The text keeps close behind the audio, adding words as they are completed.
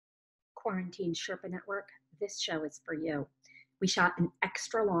Quarantine Sherpa Network, this show is for you. We shot an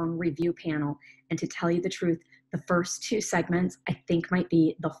extra long review panel, and to tell you the truth, the first two segments I think might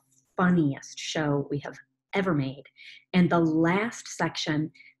be the funniest show we have ever made. And the last section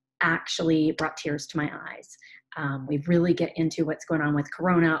actually brought tears to my eyes. We really get into what's going on with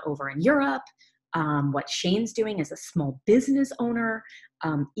Corona over in Europe, what Shane's doing as a small business owner,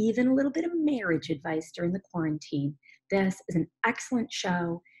 even a little bit of marriage advice during the quarantine. This is an excellent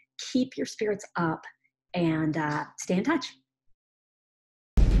show. Keep your spirits up and stay in touch.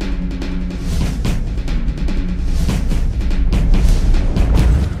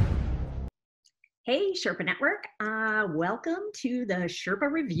 Hey, Sherpa Network. Welcome to the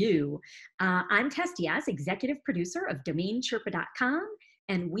Sherpa Review. I'm Tess Diaz, executive producer of DomainSherpa.com,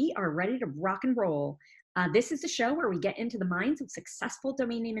 and we are ready to rock and roll. This is the show where we get into the minds of successful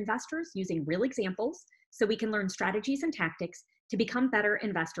domain name investors using real examples so we can learn strategies and tactics to become better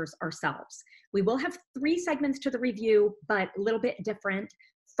investors ourselves. We will have 3 segments to the review, but a little bit different.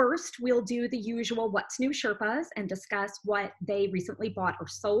 First, we'll do the usual What's New Sherpas and discuss what they recently bought or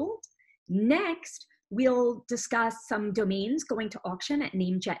sold. Next, we'll discuss some domains going to auction at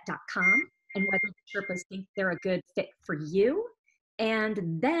NameJet.com and whether the Sherpas think they're a good fit for you.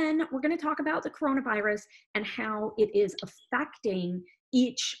 And then we're going to talk about the coronavirus and how it is affecting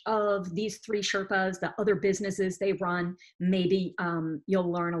each of these 3 Sherpas, the other businesses they run. Maybe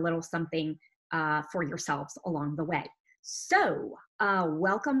you'll learn a little something for yourselves along the way. So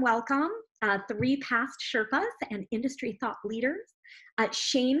welcome. 3 past Sherpas and industry thought leaders.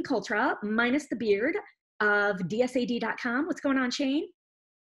 Shane Cultra, minus the beard, of DSAD.com. What's going on, Shane?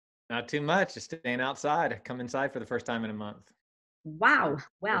 Not too much. Just staying outside. Come inside for the first time in a month. Wow.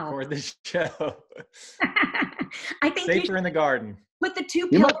 Well, record this show. I think safer in the garden. Put the 2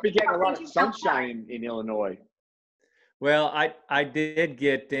 You must be getting a lot of sunshine in Illinois. Well, I did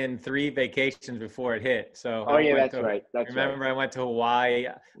get in 3 vacations before it hit. So that's right. Remember, I went to Hawaii.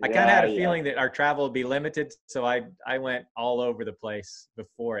 I kind of had a feeling that our travel would be limited, so I went all over the place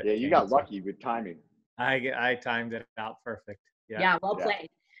before it. Yeah, you got lucky with timing. I timed it out perfect. Yeah, well played.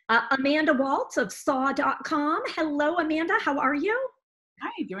 Amanda Waltz of Saw.com. Hello, Amanda. How are you?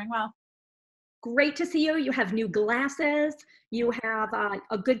 Hi, doing well. Great to see you. You have new glasses. You have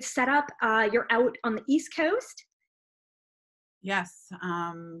a good setup. You're out on the East Coast. Yes,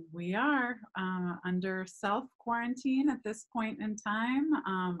 we are under self-quarantine at this point in time.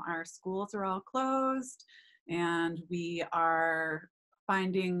 Our schools are all closed, and we are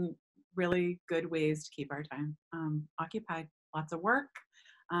finding really good ways to keep our time occupied. Lots of work,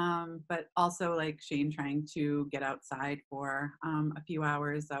 but also, like Shane, trying to get outside for a few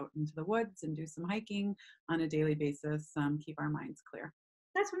hours out into the woods and do some hiking on a daily basis, keep our minds clear.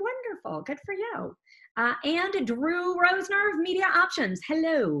 That's wonderful. Good for you. And Drew Rosener of Media Options.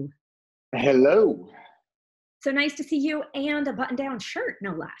 Hello. Hello. So nice to see you, and a button-down shirt,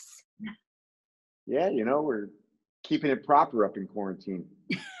 no less. Yeah, we're keeping it proper up in quarantine.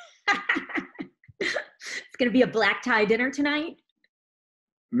 It's going to be a black tie dinner tonight?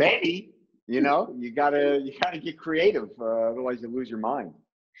 Maybe. You gotta get creative, otherwise you lose your mind.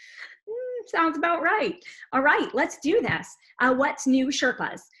 Sounds about right. All right, let's do this. What's new,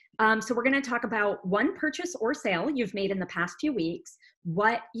 Sherpas? So we're going to talk about one purchase or sale you've made in the past few weeks,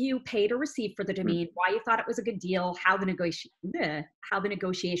 what you paid or received for the domain, why you thought it was a good deal, how the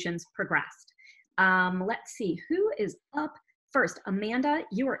negotiations progressed. Let's see, who is up first? Amanda,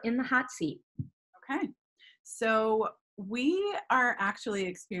 you are in the hot seat. Okay, so we are actually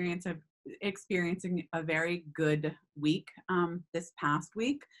experiencing a very good week this past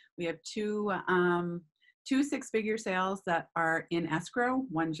week. We have 2 6-figure sales that are in escrow.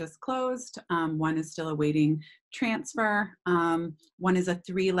 One just closed. One is still awaiting transfer. One is a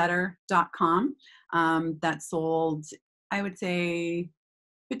 3-letter.com that sold, I would say,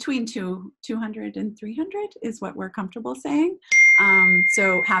 between 200 and 300 is what we're comfortable saying.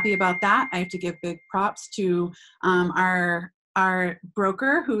 So happy about that. I have to give big props to our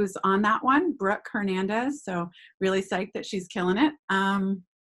broker who's on that one, Brooke Hernandez. So really psyched that she's killing it.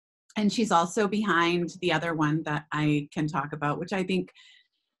 And she's also behind the other one that I can talk about, which I think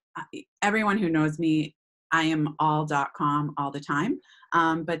everyone who knows me, I am all.com all the time.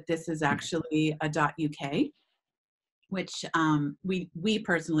 But this is actually a .uk, which we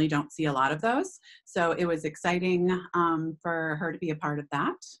personally don't see a lot of those. So it was exciting for her to be a part of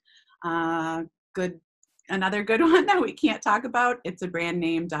that. Another good one that we can't talk about, it's a brand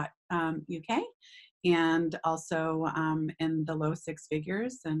name .uk, and also in the low 6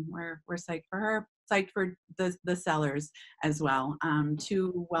 figures, and we're psyched for her, psyched for the sellers as well.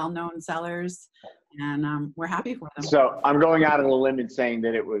 2 well-known sellers and we're happy for them. So I'm going out on a limb and saying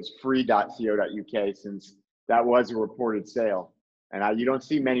that it was free.co.uk, since that was a reported sale. And you don't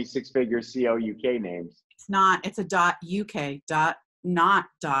see many six-figure .co.uk names. It's not. It's a .uk, not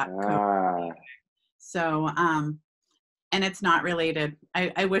 .co. So, and it's not related.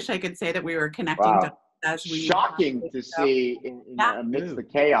 I wish I could say that we were connecting Wow. dots as we. Shocking to see amidst the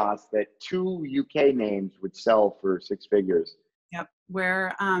chaos that 2 UK names would sell for 6 figures. Yep.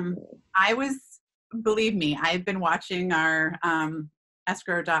 Where believe me, I've been watching our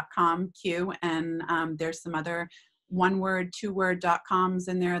escrow.com queue, and there's some other 1-word, 2-word .coms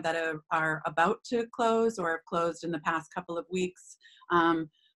in there that are about to close or have closed in the past couple of weeks.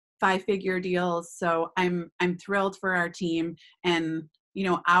 5-figure deals. So I'm thrilled for our team, and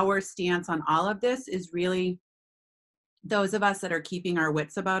our stance on all of this is really those of us that are keeping our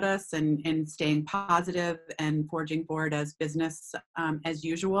wits about us and staying positive and forging forward as business as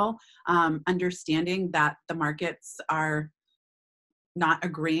usual, understanding that the markets are not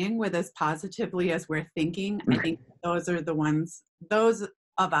agreeing with us positively as we're thinking. I think those are the ones, those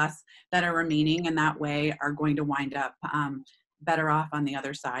of us that are remaining in that way are going to wind up better off on the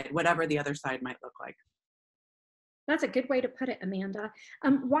other side, whatever the other side might look like. That's a good way to put it, Amanda.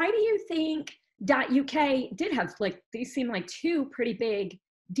 Why do you think .uk did have, these seem like 2 pretty big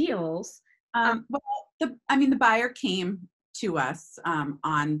deals? Well, the buyer came to us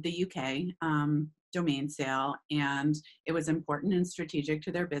on the UK domain sale, and it was important and strategic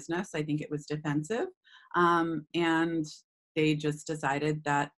to their business. I think it was defensive, and they just decided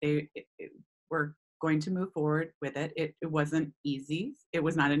that they were going to move forward with it. It wasn't easy. It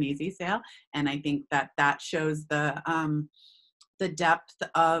was not an easy sale, and I think that shows the depth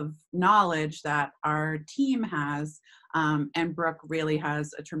of knowledge that our team has, and Brooke really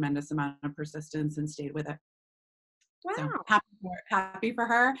has a tremendous amount of persistence and stayed with it. Wow. So happy for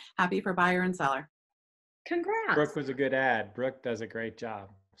her, happy for buyer and seller. Congrats. Brooke was a good ad. Brooke does a great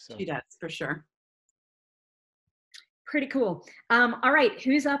job. So. She does, for sure. Pretty cool. All right,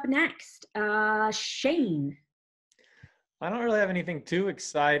 who's up next? Shane. I don't really have anything too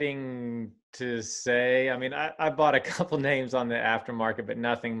exciting to say. I mean, I bought a couple names on the aftermarket, but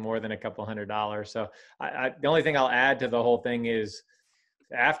nothing more than a couple $100. So the only thing I'll add to the whole thing is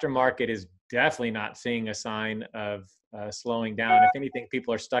the aftermarket is definitely not seeing a sign of slowing down. If anything,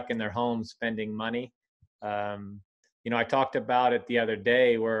 people are stuck in their homes spending money. I talked about it the other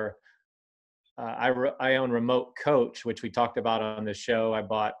day where I own Remote Coach, which we talked about on the show. I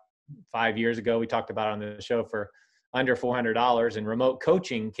bought 5 years ago. We talked about it on the show for under $400, and Remote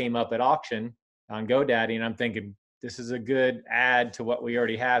Coaching came up at auction on GoDaddy. And I'm thinking, this is a good add to what we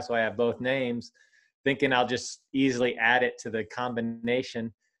already have. So I have both names, thinking I'll just easily add it to the combination.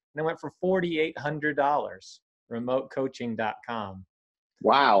 And it went for $4,800, remotecoaching.com.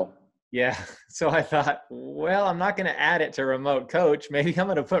 Wow. Yeah. So I thought, well, I'm not going to add it to Remote Coach. Maybe I'm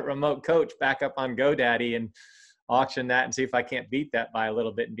going to put Remote Coach back up on GoDaddy and auction that and see if I can't beat that by a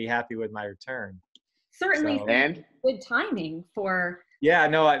little bit and be happy with my return. Certainly So, and good timing for. Yeah,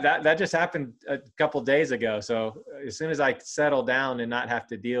 no, that just happened a couple days ago. So as soon as I settle down and not have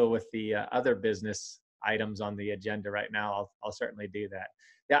to deal with the other business items on the agenda right now, I'll certainly do that.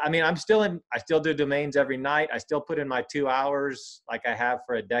 Yeah, I mean, I still do domains every night. I still put in my 2 hours like I have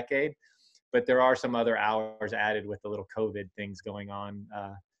for a decade, but there are some other hours added with the little COVID things going on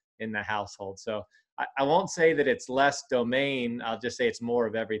in the household. So I won't say that it's less domain. I'll just say it's more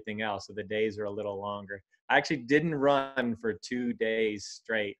of everything else. So the days are a little longer. I actually didn't run for 2 days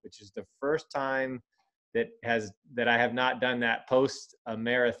straight, which is the first time that I have not done that post a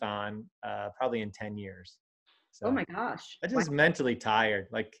marathon probably in 10 years. So Oh my gosh. I just mentally tired.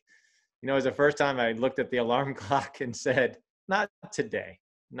 It was the first time I looked at the alarm clock and said, not today.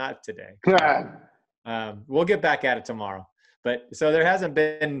 We'll get back at it tomorrow. But so there hasn't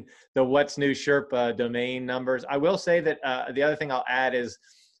been the What's New Sherpa domain numbers. I will say that the other thing I'll add is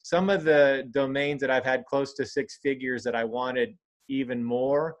some of the domains that I've had close to 6 figures that I wanted even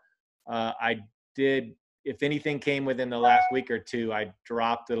more. I did, if anything came within the last week or two, I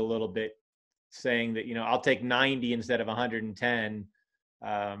dropped it a little bit, saying that, I'll take 90 instead of 110,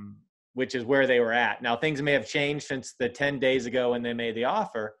 which is where they were at. Now, things may have changed since the 10 days ago when they made the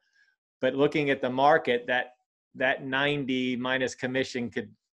offer, but looking at the market, that 90 minus commission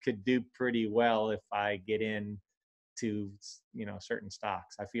could do pretty well if I get in to, certain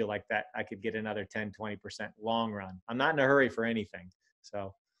stocks. I feel like that I could get another 10, 20% long run. I'm not in a hurry for anything.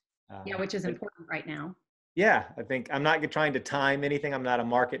 So, yeah, which is important right now. Yeah, I think I'm not trying to time anything. I'm not a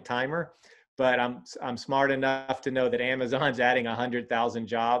market timer, but I'm smart enough to know that Amazon's adding 100,000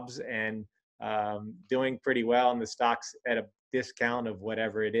 jobs and doing pretty well, and the stock's at a discount of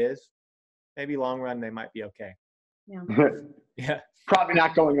whatever it is. maybe long run they might be okay. Yeah. Yeah. Probably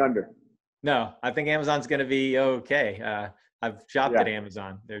not going under. No, I think Amazon's going to be okay. I've shopped Yeah. at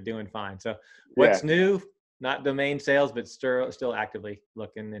Amazon. They're doing fine. So what's new? Not domain sales, but still actively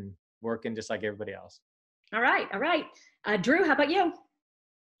looking and working just like everybody else. All right. Drew, how about you?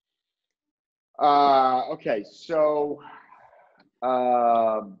 Okay, so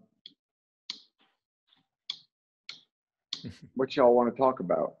what y'all want to talk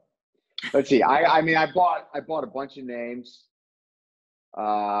about? Let's see. I mean, I bought a bunch of names.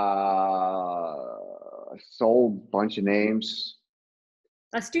 Sold a bunch of names.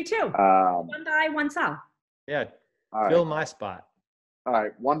 Let's do two. One buy, one sell. Yeah. All Fill right. my spot. All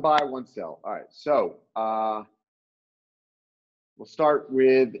right. One buy, one sell. All right. So we'll start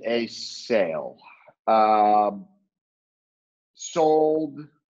with a sale. Sold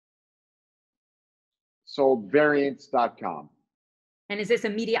variants.com. And is this a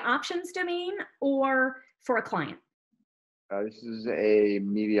media options domain or for a client? This is a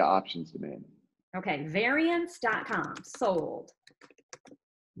media options domain. Okay, variants.com, sold.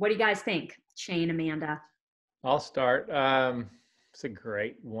 What do you guys think, Shane, Amanda? I'll start. It's a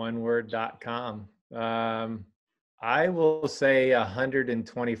great one-word.com. I will say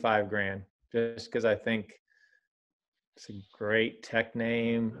 125 grand, just because I think it's a great tech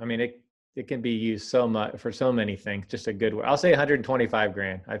name. I mean, it can be used so much for so many things. Just a good word. I'll say 125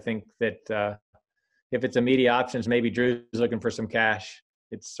 grand. I think that if it's a media options, maybe Drew's looking for some cash.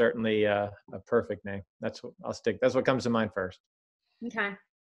 It's certainly a perfect name. That's what I'll stick. That's what comes to mind first. Okay.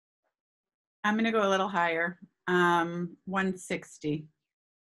 I'm going to go a little higher. 160.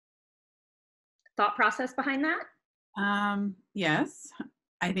 Thought process behind that? Yes,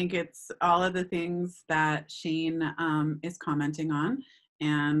 I think it's all of the things that Shane is commenting on.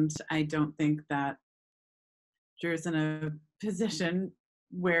 And I don't think that Drew's in a position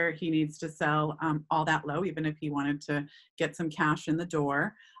where he needs to sell all that low, even if he wanted to get some cash in the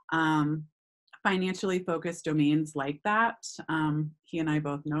door. Financially focused domains like that, he and I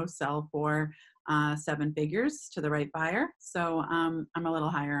both know sell for 7 figures to the right buyer. So I'm a little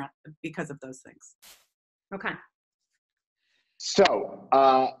higher because of those things. Okay. So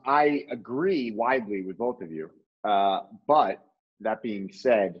I agree widely with both of you. But that being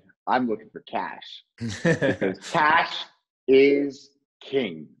said, I'm looking for cash because cash is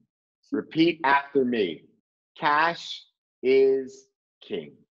king. Repeat after me. Cash is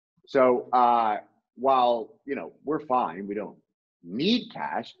king. So while, we're fine, we don't need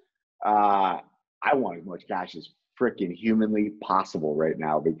cash. I want as much cash as freaking humanly possible right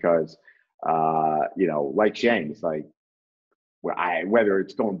now because, like Shane, it's like, whether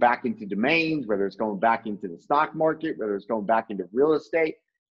it's going back into domains, whether it's going back into the stock market, whether it's going back into real estate,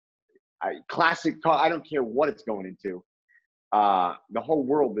 classic car, I don't care what it's going into. The whole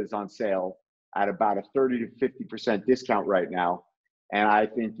world is on sale at about a 30 to 50% discount right now. And I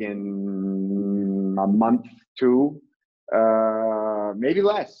think in a month, 2, maybe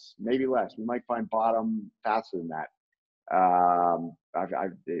less, we might find bottom faster than that.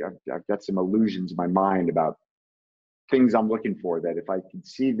 I've got some illusions in my mind about things I'm looking for that if I can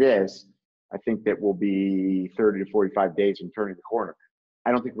see this, I think that will be 30 to 45 days from turning the corner.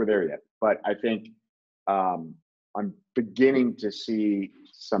 I don't think we're there yet, but I think I'm beginning to see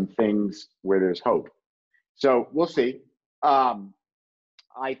some things where there's hope. So we'll see.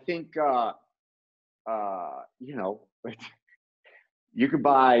 I think, you could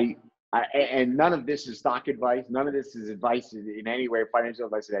buy, and none of this is stock advice. None of this is advice in any way, financial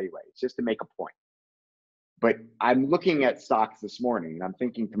advice in any way. It's just to make a point. But I'm looking at stocks this morning and I'm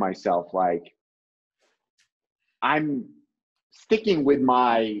thinking to myself, like, I'm sticking with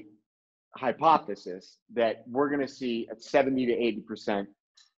my hypothesis that we're going to see a 70 to 80%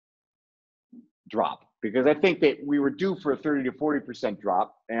 drop because I think that we were due for a 30 to 40%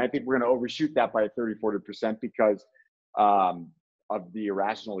 drop. And I think we're going to overshoot that by a 30, 40% because of the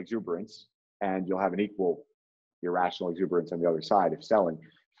irrational exuberance. And you'll have an equal irrational exuberance on the other side of selling,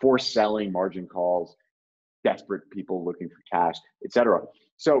 forced selling, margin calls, desperate people looking for cash, etc.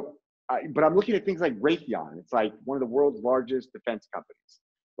 So, but I'm looking at things like Raytheon. It's like one of the world's largest defense companies.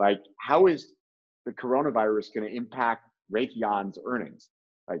 Like, how is the coronavirus going to impact Raytheon's earnings?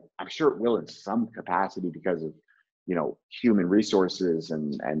 Like, I'm sure it will in some capacity because of, human resources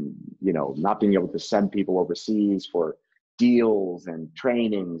and not being able to send people overseas for deals and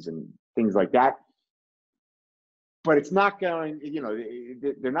trainings and things like that. But it's not going,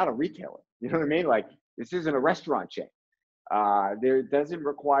 they're not a retailer. You know what I mean? Like, this isn't a restaurant chain. There doesn't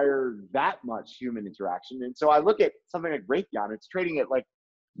require that much human interaction. And so I look at something like Raytheon, it's trading at like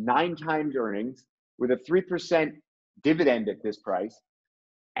 9 times earnings with a 3% dividend at this price.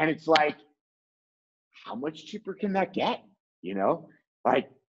 And it's like, how much cheaper can that get? You know, like,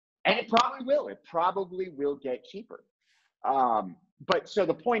 and it probably will. It probably will get cheaper. But so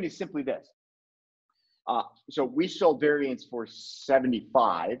the point is simply this. So we sold variants for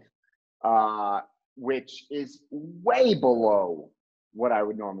 75, which is way below what I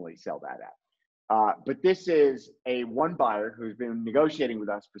would normally sell that at. But this is a one buyer who's been negotiating with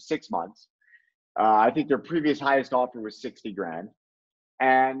us for 6 months. I think their previous highest offer was 60 grand.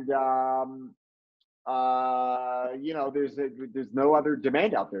 And, you know, there's no other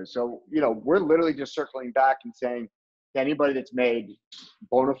demand out there. So, you know, we're literally just circling back and saying to anybody that's made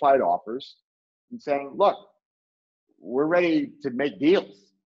bona fide offers and saying, look, we're ready to make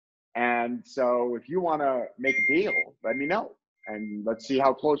deals. And so if you want to make a deal, let me know and let's see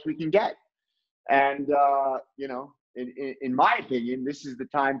how close we can get. And, you know, in my opinion, this is the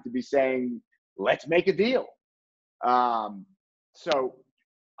time to be saying, let's make a deal. So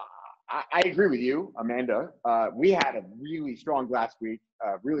I agree with you, Amanda. We had a really strong week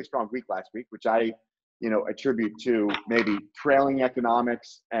last week, which I, you know, attribute to maybe trailing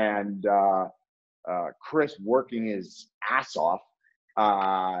economics and Chris working his ass off,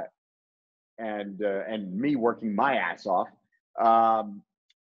 and me working my ass off.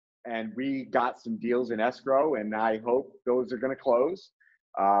 And we got some deals in escrow, and I hope those are going to close.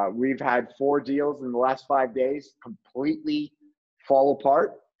 We've had 4 deals in the last 5 days completely fall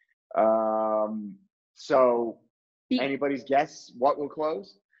apart. So anybody's guess what will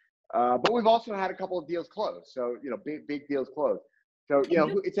close? But we've also had a couple of deals close. So, you know, big deals close. So, you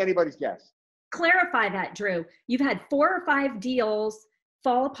know, it's anybody's guess. Clarify that, Drew. You've had 4 or 5 deals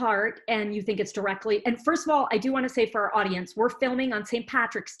fall apart and you think it's directly. And first of all, I do want to say for our audience, we're filming on St.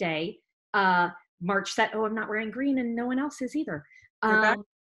 Patrick's Day, March 7th. Oh, I'm not wearing green and no one else is either.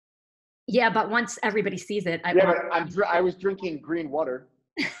 Yeah, but once everybody sees it. I was drinking green water.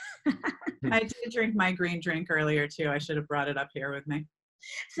 I did drink my green drink earlier too. I should have brought it up here with me.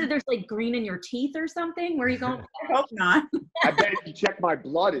 So there's like green in your teeth or something? Where are you going? I hope not. I bet if you check my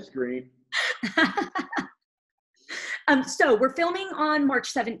blood, it's green. So we're filming on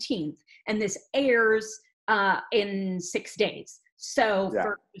March 17th, and this airs in 6 days. So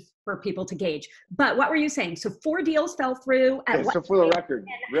Yeah. for people to gauge. But what were you saying? So 4 deals fell through. So for the record,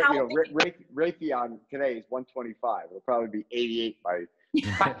 Raytheon today is 125. It'll probably be 88 by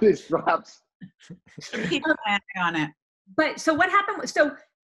this drops. Keep planning on it. But so what happened? So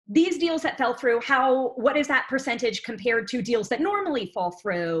these deals that fell through, what is that percentage compared to deals that normally fall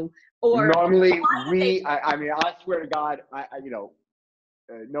through? Or normally I mean, I swear to God, you know,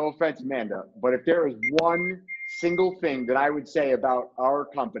 no offense, Amanda, but if there is one single thing that I would say about our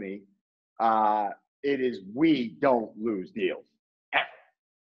company, it is we don't lose deals.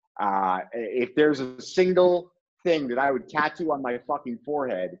 If there's a single thing that I would tattoo on my fucking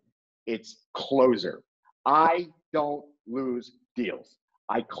forehead, it's closer. I don't lose deals.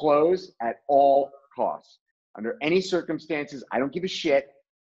 I close at all costs. Under any circumstances, I don't give a shit.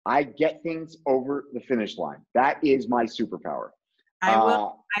 I get things over the finish line. That is my superpower.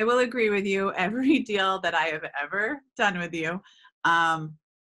 I will agree with you. Every deal that I have ever done with you,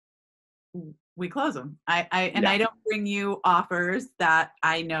 we close them. I don't bring you offers that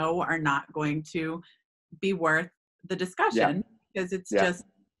I know are not going to be worth the discussion because it's just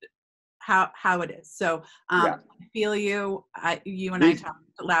how it is. So I feel you. You and I talked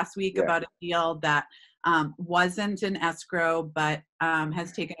last week about a deal that wasn't an escrow, but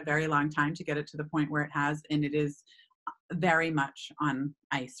has taken a very long time to get it to the point where it has, and it is very much on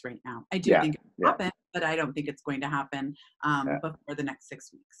ice right now. I do think it will happen, but I don't think it's going to happen before the next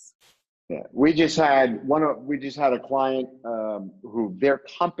 6 weeks. Yeah, we just had a client who their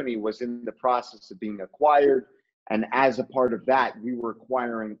company was in the process of being acquired, and as a part of that, we were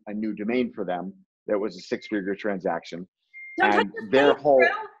acquiring a new domain for them. That was a 6-figure transaction. Don't and touch their face, whole,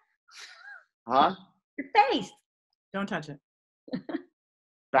 Drew. huh? Your face. Don't touch it.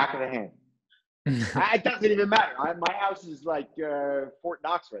 Back of the hand. It doesn't even matter. My house is like Fort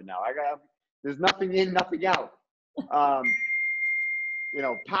Knox right now. There's nothing in, nothing out. You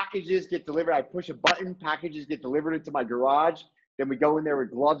know, packages get delivered. I push a button, packages get delivered into my garage. Then we go in there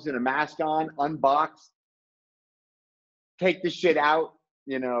with gloves and a mask on, unbox, take the shit out.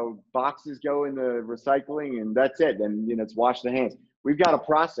 You know, boxes go in the recycling, and that's it. And you know, it's wash the hands. We've got a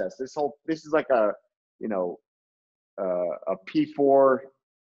process. This is like a, you know, a P4.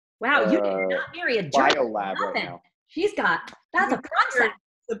 Wow, you did not marry a jerk. Bio lab right now. That's a process.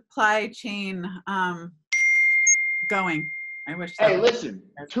 Supply chain going. I wish. Hey, listen,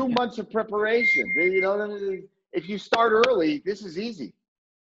 2 months of preparation. You know, if you start early, this is easy.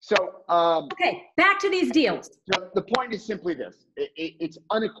 So, okay, back to these deals. The point is simply this: it's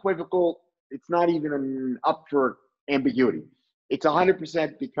unequivocal it's not even up for ambiguity. It's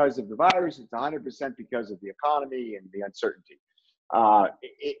 100% because of the virus. It's 100% because of the economy and the uncertainty.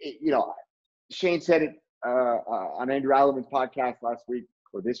 You know, Shane said it on Andrew Allerman's podcast last week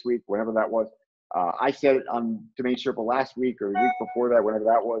or this week, whenever that was. I said it on DomainSherpa last week or the week before that, whenever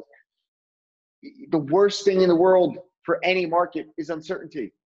that was. The worst thing in the world for any market is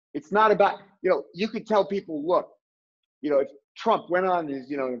uncertainty. It's not about, you know, you could tell people, look, you know, if Trump went on his,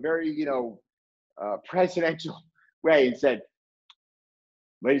 you know, a very, you know, presidential way and said,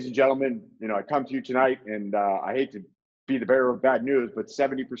 ladies and gentlemen, you know, I come to you tonight and I hate to be the bearer of bad news, but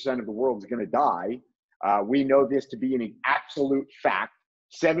 70% of the world is going to die. We know this to be an absolute fact.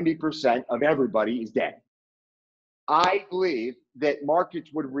 70% of everybody is dead. I believe that markets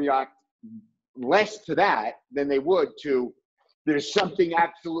would react less to that than they would to there's something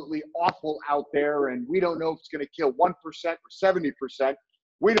absolutely awful out there and we don't know if it's going to kill 1% or 70%.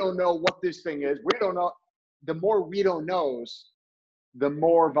 We don't know what this thing is. We don't know. The more we don't knows, the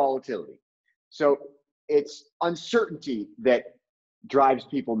more volatility. So it's uncertainty that drives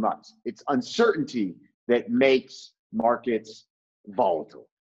people nuts. It's uncertainty that makes markets volatile.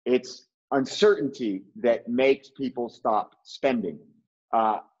 It's uncertainty that makes people stop spending.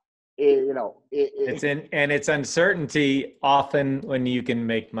 It's uncertainty often when you can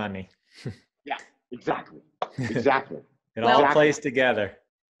make money. Yeah, exactly. It all plays together.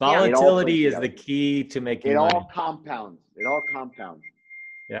 Volatility is the key to making money. It all compounds.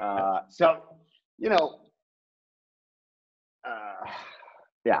 Yeah. So, you know,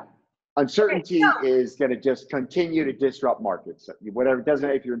 uncertainty is going to just continue to disrupt markets. Whatever, it doesn't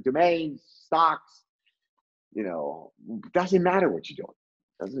matter if you're in domains, stocks, you know, it doesn't matter what you're doing.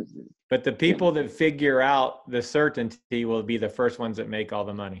 But the people that figure out the certainty will be the first ones that make all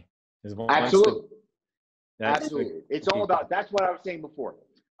the money. Absolutely. It's all about, that's what I was saying before.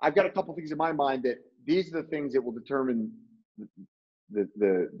 I've got a couple things in my mind that these are the things that will determine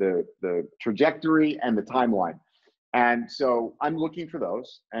the trajectory and the timeline. And so I'm looking for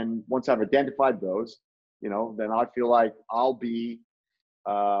those. And once I've identified those, you know, then I feel like I'll be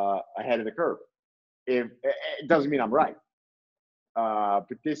ahead of the curve. If it doesn't mean I'm right.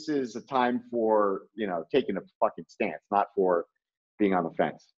 But this is a time for, you know, taking a fucking stance, not for being on the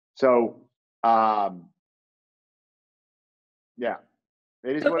fence. So, yeah,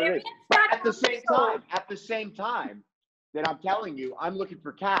 it is what it is. But at the same time that I'm telling you, I'm looking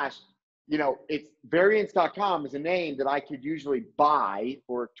for cash. You know, it's variance.com is a name that I could usually buy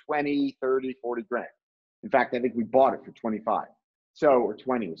for 20, 30, 40 grand. In fact, I think we bought it for 25. So, or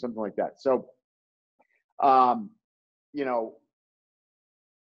 20 or something like that. So, you know,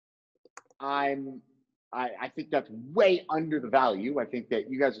 I think that's way under the value. I think that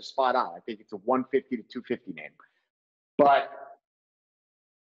you guys are spot on. I think it's a 150 to 250 name. But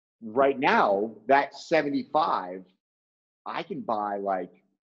right now, that 75, I can buy like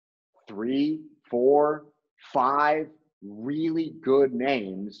 3, 4, 5 really good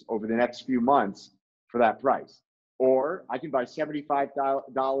names over the next few months for that price. Or I can buy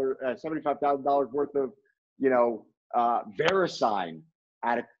 $75,000 worth of, you know, VeriSign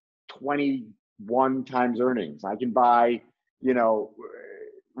at a 21 times earnings. I can buy, you know,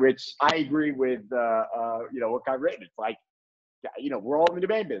 which I agree with, you know, what got written. It's like, you know, we're all in the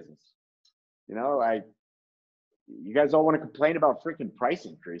domain business. You know, you guys all want to complain about freaking price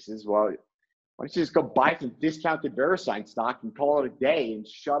increases. Well, why don't you just go buy some discounted VeriSign stock and call it a day and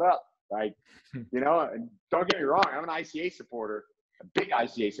shut up? Like, you know, and don't get me wrong, I'm an ICA supporter, a big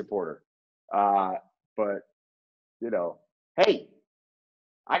ICA supporter. But, you know, hey,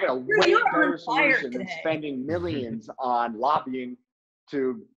 I got a way better solution than spending millions on lobbying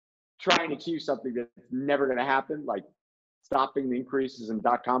to try and achieve something that's never going to happen, like stopping the increases in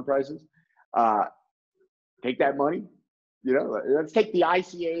 .com prices. Take that money, you know, let's take the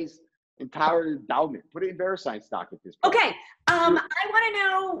ICA's entire endowment, put it in VeriSign stock at this point. Okay, I want to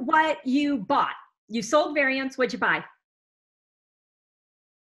know what you bought. You sold Variance, what'd you buy?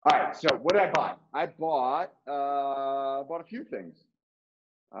 All right, so what did I buy? I bought a few things.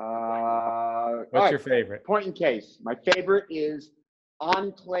 What's your favorite? Point in case. My favorite is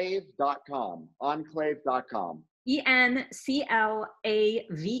enclave.com. Enclave.com. ENCLAVE.com.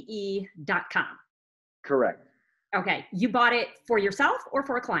 Correct. Okay. You bought it for yourself or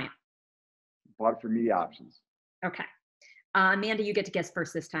for a client? Bought it for media options. Okay. Amanda, you get to guess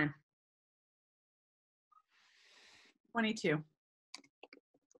first this time. 22.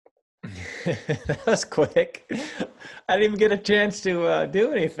 That was quick. I didn't even get a chance to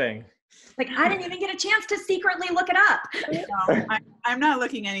do anything. Like, I didn't even get a chance to secretly look it up. No, I'm not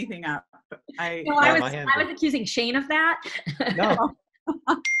looking anything up. I was accusing Shane of that. No.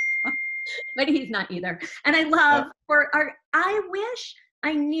 but he's not either. And I love I wish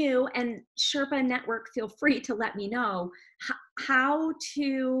I knew, and Sherpa Network, feel free to let me know how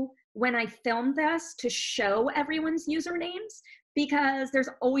to, when I film this, to show everyone's usernames, because there's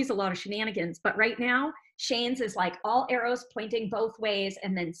always a lot of shenanigans. But right now, Shane's is like all arrows pointing both ways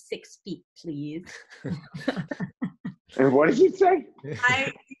and then 6 feet, please. And what did you say?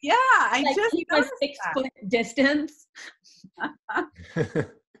 I Like, just keep a 6-foot distance.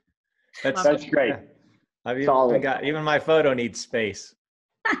 That's great. I've Solid. even my photo needs space.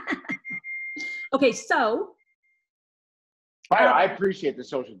 Okay, so I appreciate the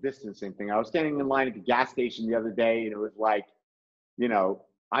social distancing thing. I was standing in line at the gas station the other day, and it was like, you know,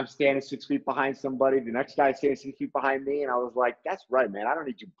 I'm standing 6 feet behind somebody. The next guy's standing 6 feet behind me, and I was like, "That's right, man. I don't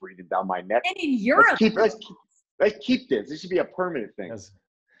need you breathing down my neck." and in Europe, Let's keep this. This should be a permanent thing.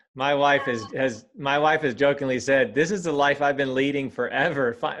 My wife has jokingly said, "This is the life I've been leading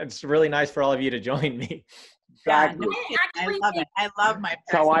forever. It's really nice for all of you to join me." Exactly. I love it. I love my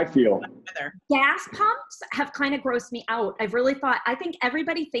That's how I feel. gas pumps have kind of grossed me out. I think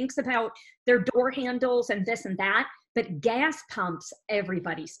everybody thinks about their door handles and this and that, but gas pumps,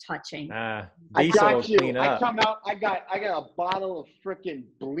 everybody's touching. I got you. I come out. I got a bottle of freaking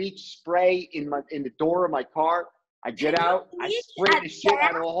bleach spray in the door of my car. I get out. I spray the shit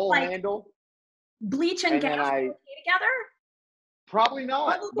out of the whole handle. Bleach and gas together? Probably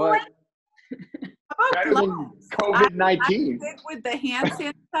not. Probably. But better than COVID-19. I with the hand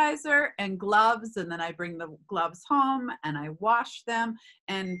sanitizer and gloves, and then I bring the gloves home and I wash them.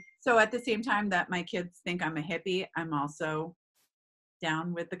 And so at the same time that my kids think I'm a hippie, I'm also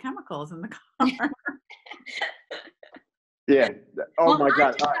down with the chemicals in the car. Yeah. Oh my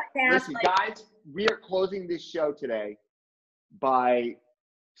God. Gas, listen, guys, we are closing this show today by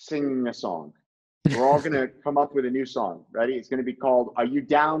singing a song. We're all going to come up with a new song. Ready? It's going to be called "Are You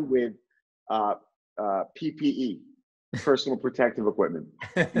Down with PPE, Personal Protective Equipment"?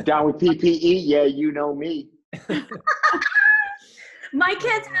 You down with PPE? Yeah, you know me. My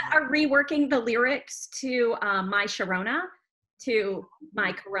kids are reworking the lyrics to My Sharona to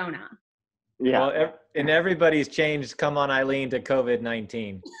My Corona. Yeah. Well, and everybody's changed "Come On Eileen" to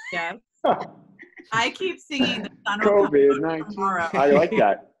COVID-19. Yeah. I keep singing the sun will come out tomorrow. I like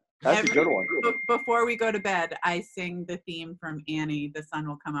that. That's a good one. Before we go to bed, I sing the theme from Annie, "The Sun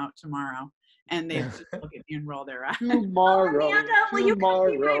Will Come Out Tomorrow." And they just look at me and roll their eyes. Tomorrow. Amanda, will you come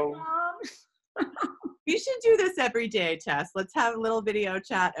see my mom? We should do this every day, Tess. Let's have a little video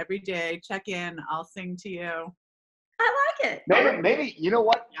chat every day. Check in. I'll sing to you. I like it. Maybe you know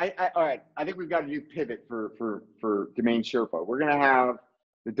what? All right. I think we've got a new pivot for DomainSherpa. We're gonna have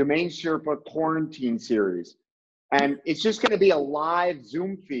the DomainSherpa quarantine series, and it's just gonna be a live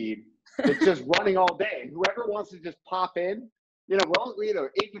Zoom feed that's just running all day. And whoever wants to just pop in,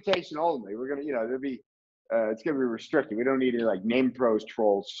 invitation only. We're gonna, there'll be. It's gonna be restricted. We don't need any like name pros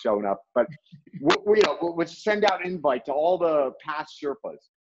trolls showing up, but we'll send out an invite to all the past Sherpas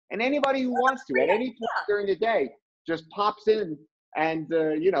and anybody who wants to at any point during the day. Just pops in, and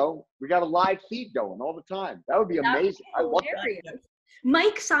we got a live feed going all the time. That would be amazing. I love that.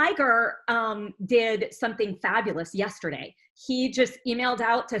 Mike Seiger did something fabulous yesterday. He just emailed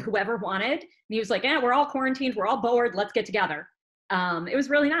out to whoever wanted, and he was like, "Yeah, we're all quarantined. We're all bored. Let's get together." It was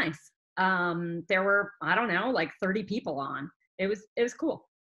really nice. There were, I don't know, like 30 people on. It was cool.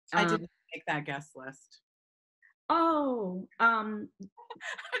 I didn't make that guest list. Oh,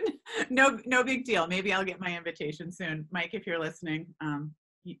 no big deal. Maybe I'll get my invitation soon. Mike, if you're listening,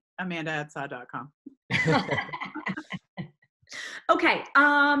 Amanda@saw.com. Okay.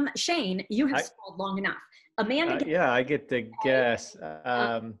 Shane, you have stalled long enough. Amanda. Yeah, I get to guess.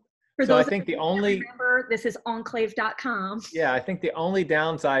 For so those I think the only, remember, this is enclave.com. Yeah, I think the only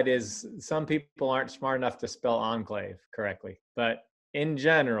downside is some people aren't smart enough to spell enclave correctly. But in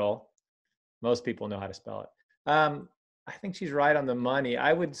general, most people know how to spell it. I think she's right on the money.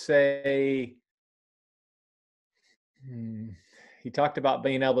 I would say he talked about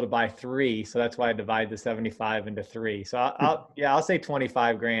being able to buy 3, so that's why I divide the 75 into 3. So I'll say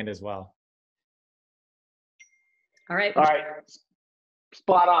 25 grand as well. All right.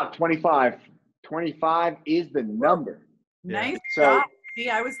 Spot on. 25. 25 is the number. Nice So, job. See,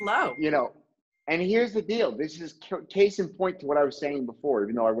 I was low. And here's the deal. This is case in point to what I was saying before,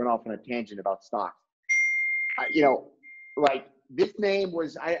 even though I went off on a tangent about stocks. Like this name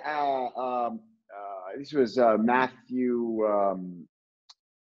was this was Matthew,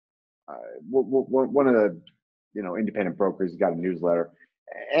 one of the independent brokers. He's got a newsletter,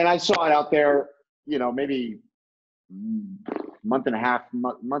 and I saw it out there. Maybe month and a half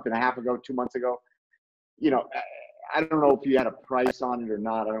ago, 2 months ago. I don't know if he had a price on it or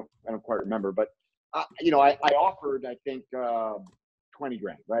not. I don't quite remember, but you know, I offered, I think, 20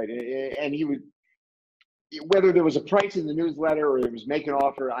 grand, right? And he would, whether there was a price in the newsletter or it was make an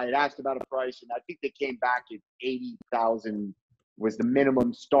offer, I had asked about a price, and I think they came back at 80,000 was the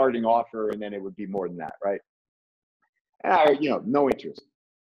minimum starting offer, and then it would be more than that, right? And I, you know, no interest.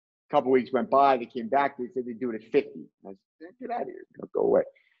 A couple weeks went by, they came back, they said they'd do it at 50. I said, get out of here, go away.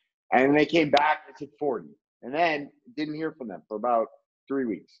 And then they came back, and said 40. And then didn't hear from them for about 3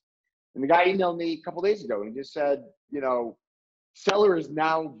 weeks. And the guy emailed me a couple days ago and just said, you know, seller is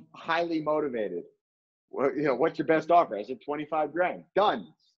now highly motivated. Well, you know, what's your best offer? I said 25 grand. Done.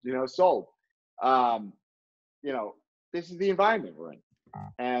 You know, sold. You know, this is the environment we're in.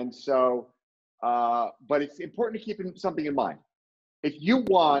 And so, but it's important to keep something in mind. If you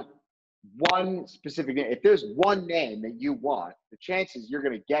want one specific name, if there's one name that you want, the chances you're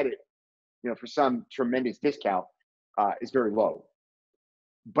going to get it, you know, for some tremendous discount is very low.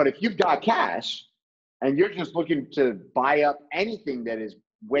 But if you've got cash and you're just looking to buy up anything that is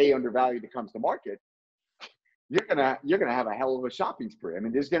way undervalued that comes to market, you're gonna have a hell of a shopping spree. I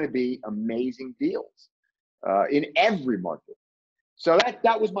mean, there's gonna be amazing deals in every market. So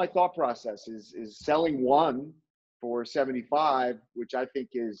that was my thought process: is selling one for 75, which I think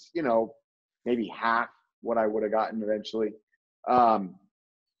is, you know, maybe half what I would have gotten eventually.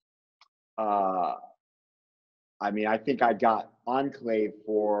 I mean, I think I got Enclave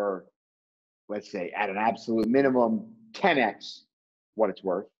for, let's say, at an absolute minimum, 10x what it's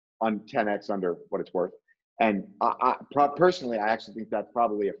worth, on 10x under what it's worth. And personally, I actually think that's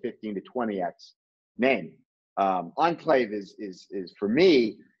probably a 15 to 20x name. Enclave is for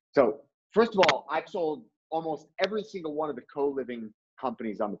me. So first of all, I've sold almost every single one of the co-living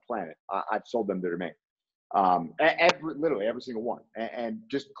companies on the planet. I've sold them their domain. Literally every single one. And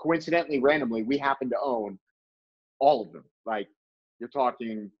just coincidentally, randomly, we happen to own all of them. Like, you're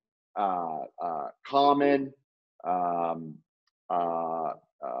talking Common,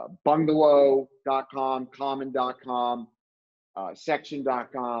 bungalow.com, common.com,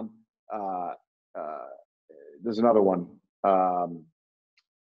 section.com. There's another one.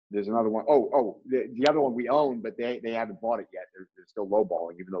 The other one we own, but they haven't bought it yet. They're still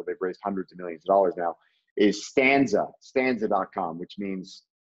lowballing, even though they've raised hundreds of millions of dollars now, is stanza.com, which means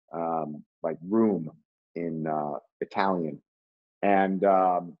like room in Italian, and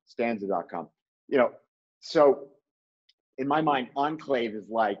stanza.com. You know, so in my mind, Enclave is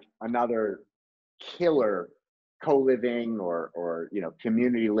like another killer co-living or you know,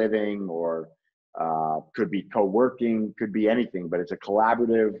 community living, or could be co-working, could be anything, but it's a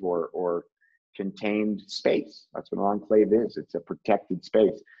collaborative or contained space. That's what an enclave is. It's a protected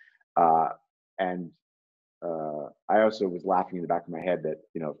space. And I also was laughing in the back of my head that,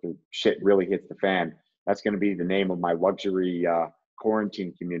 you know, if the shit really hits the fan, that's going to be the name of my luxury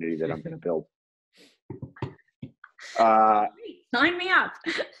quarantine community that I'm going to build. Sign me up.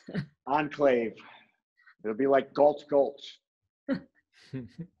 Enclave. It'll be like Gulch.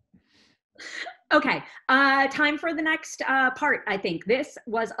 Okay, time for the next part, I think. This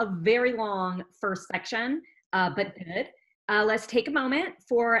was a very long first section, but good. Let's take a moment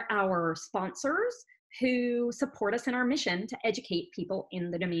for our sponsors who support us in our mission to educate people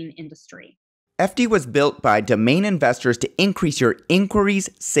in the domain industry. FD was built by domain investors to increase your inquiries,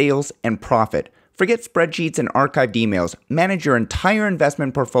 sales, and profit. Forget spreadsheets and archived emails. Manage your entire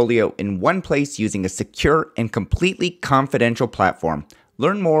investment portfolio in one place using a secure and completely confidential platform.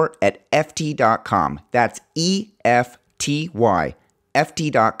 Learn more at ft.com. That's EFTY,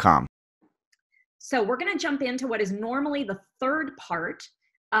 ft.com. So we're going to jump into what is normally the third part.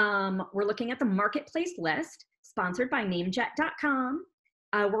 We're looking at the marketplace list, sponsored by NameJet.com.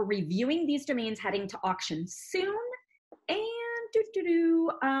 We're reviewing these domains heading to auction soon. And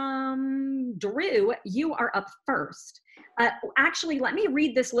Drew, you are up first. Actually, let me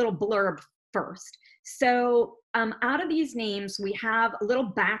read this little blurb first. So out of these names, we have a little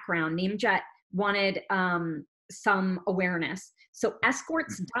background. NameJet wanted some awareness. So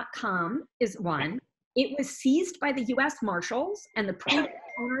escorts.com is one. It was seized by the US Marshals, and the previous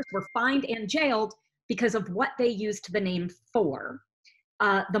owners were fined and jailed because of what they used the name for.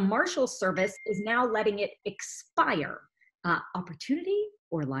 The Marshals Service is now letting it expire. Opportunity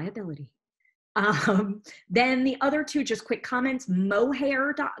or liability? Then the other two, just quick comments.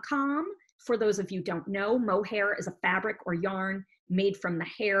 Mohair.com. For those of you who don't know, mohair is a fabric or yarn made from the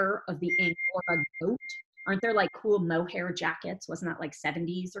hair of the Angora goat. Aren't there like cool mohair jackets? Wasn't that like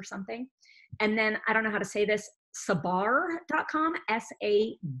 70s or something? And then I don't know how to say this, sabar.com,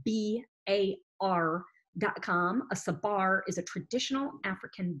 SABAR.com. A sabar is a traditional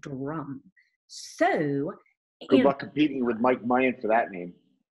African drum. So Good And luck competing with Mike Mann for that name.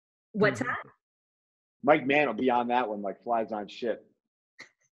 what's that? Mike Mann will be on that one like flies on shit.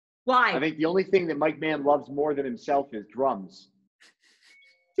 Why? I think the only thing that Mike Mann loves more than himself is drums.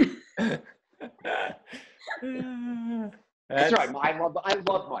 That's That's right. I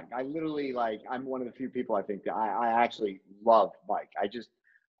love Mike. I literally I'm one of the few people I think that I actually love Mike.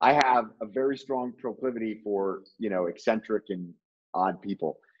 I have a very strong proclivity for, eccentric and odd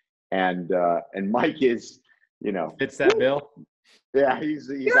people. And Mike is, fits that bill. yeah, he's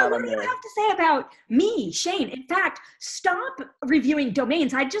out What on do you there. have to say about me, Shane? In fact, stop reviewing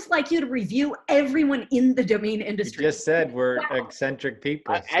domains. I'd just like you to review everyone in the domain You industry. just said we're eccentric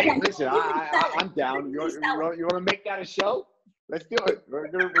people. Hey, listen, I'm down. You want to make that a show? Let's do it. We're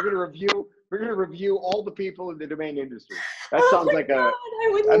gonna review all the people in the domain industry. That sounds like God, I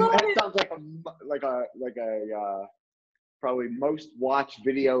would love that it. sounds like a probably most watched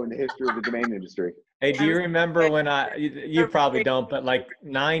video in the history of the domain industry. Hey, do you remember when you probably don't, but like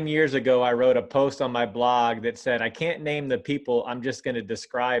 9 years ago, I wrote a post on my blog that said, I can't name the people, I'm just going to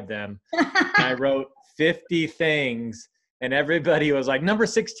describe them. And I wrote 50 things and everybody was like, number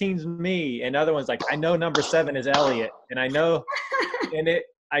 16's me. And other ones like, I know number 7 is Elliot. And I know,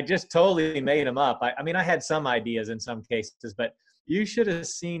 I just totally made them up. I mean, I had some ideas in some cases, but you should have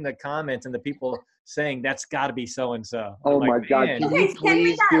seen the comments and the people saying that's got to be so-and-so. Oh like, my God. man. Can you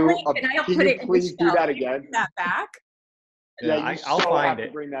please do that again? That back. Yeah, I'll find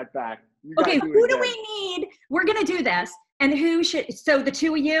it. Bring that back. Okay, who do we need? We're going to do this. And who should, so the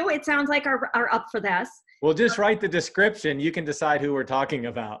two of you, it sounds like are up for this. We'll just write the description. You can decide who we're talking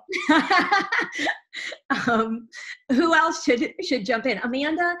about. Who else should jump in?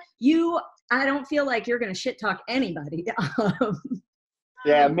 Amanda, I don't feel like you're going to shit talk anybody.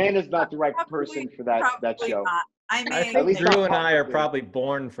 Yeah, Amanda's not the right person for that show. Not. I I think Drew and I are probably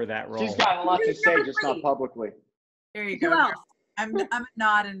born for that role. She's got a lot to say, just not publicly. There you Who go. else? I'm a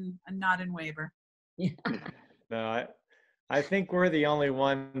nod and waiver. Yeah. No, I think we're the only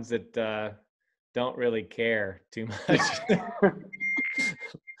ones that don't really care too much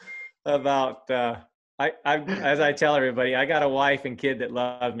about. As I tell everybody, I got a wife and kid that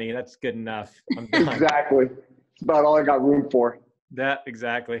love me. That's good enough. I'm done. Exactly. It's about all I got room for. That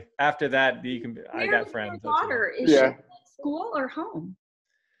exactly. After that, you can. I got friends. Your daughter, is she Yeah. in school or home?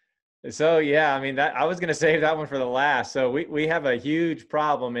 So yeah, I mean that I was going to save that one for the last. So we have a huge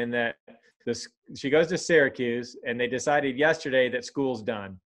problem in that she goes to Syracuse and they decided yesterday that school's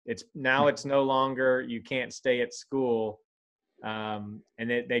done. It's no longer, you can't stay at school. And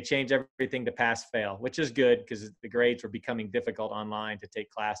they changed everything to pass fail, which is good because the grades were becoming difficult online to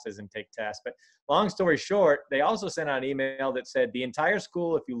take classes and take tests. But long story short, they also sent out an email that said the entire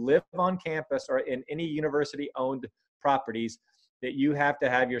school, if you live on campus or in any university owned properties, that you have to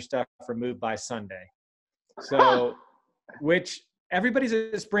have your stuff removed by Sunday. So, which everybody's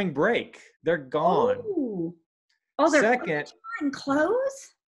at spring break. They're gone. Oh, they're Second, in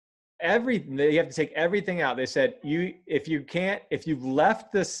clothes? you have to take everything out. They said if you've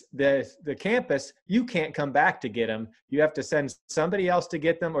left the campus, you can't come back to get them. You have to send somebody else to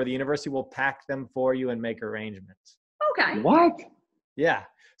get them, or the university will pack them for you and make arrangements. Okay. What? Yeah.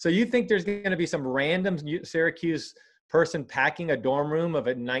 So you think there's going to be some random Syracuse person packing a dorm room of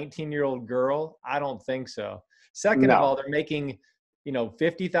a 19-year-old girl? I don't think so. Second of all, they're making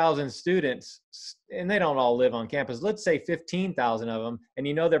 50,000 students, and they don't all live on campus. Let's say 15,000 of them, and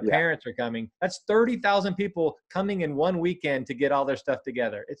their parents are coming. That's 30,000 people coming in one weekend to get all their stuff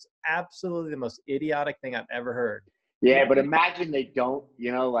together. It's absolutely the most idiotic thing I've ever heard. Yeah, but imagine they don't,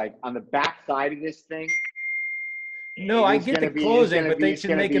 like on the back side of this thing. No, I get the closing, but they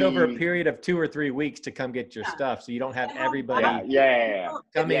should make it over a period of 2 or 3 weeks to come get your stuff, so you don't have everybody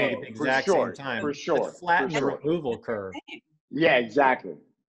coming at the exact same time. For sure. Let's flatten the removal curve. Yeah, exactly.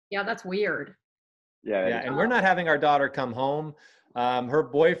 Yeah, that's weird. Yeah, and we're not having our daughter come home. Her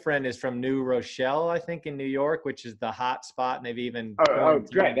boyfriend is from New Rochelle, I think, in New York, which is the hot spot, and they've even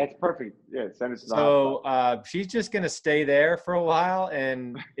great, that's perfect. Yeah, send us. So she's just going to stay there for a while,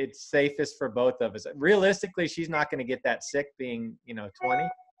 and it's safest for both of us. Realistically, she's not going to get that sick, being 20.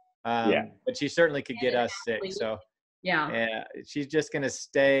 But she certainly could get us sick. So she's just going to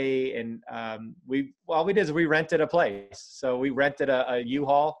stay, and all we did is we rented a place. So we rented a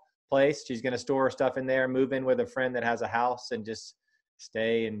U-Haul place. She's going to store her stuff in there, move in with a friend that has a house, and just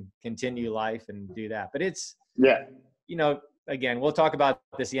stay and continue life and do that. But it's again, we'll talk about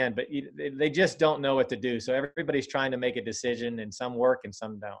this at the end, but they just don't know what to do. So everybody's trying to make a decision, and some work and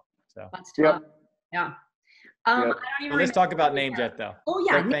some don't. So that's tough. Yeah. I don't even let's talk about NameJet though. Oh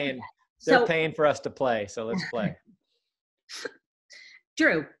yeah, they're paying for us to play, so let's play.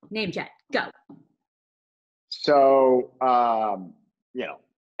 Drew, NameJet, go. So, you know,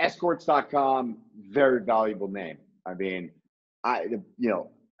 escorts.com, very valuable name. I mean,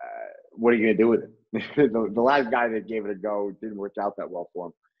 what are you going to do with it? The last guy that gave it a go didn't work out that well for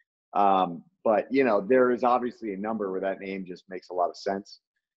him. But, you know, there is obviously a number where that name just makes a lot of sense,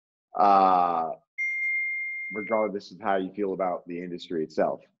 regardless of how you feel about the industry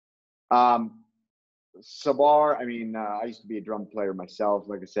itself. Sabar, I mean, I used to be a drum player myself.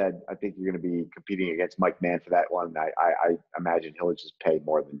 Like I said, I think you're going to be competing against Mike Mann for that one. I imagine he'll just pay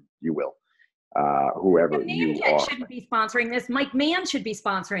more than you will, whoever you NameJet are. shouldn't be sponsoring this. Mike Mann should be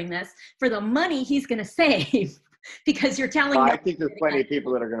sponsoring this for the money he's going to save because you're telling me. I think there's plenty of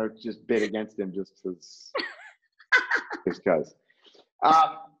people that are going to just bid against him just because.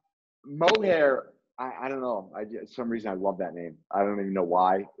 Mohair, I don't know. For some reason, I love that name. I don't even know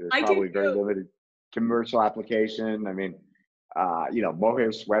why. There's probably very limited commercial application. I mean, you know,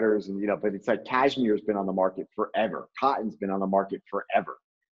 mohair sweaters and, you know, but it's like cashmere's been on the market forever. Cotton's been on the market forever.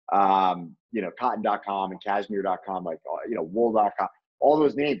 You know, cotton.com and cashmere.com, like, you know, wool.com, all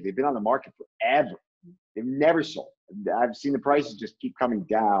those names, they've been on the market forever. They've never sold. I've seen the prices just keep coming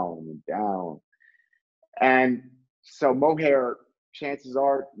down and down. And so mohair, chances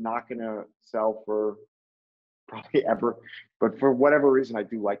are not going to sell for probably ever, but for whatever reason, I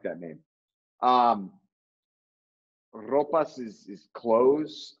do like that name. Ropas is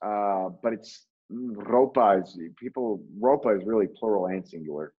clothes, but it's ropa is really plural and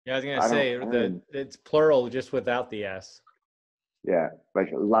singular. Yeah, I was gonna say it's plural just without the S. Yeah, like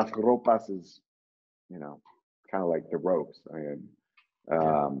las ropas is, you know, kind of like the ropes. I mean,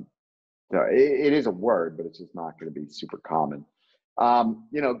 so it is a word, but it's just not going to be super common.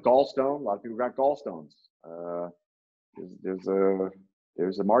 You know, gallstone. A lot of people got gallstones.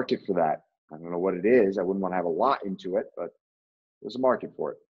 There's a market for that. I don't know what it is. I wouldn't want to have a lot into it, but there's a market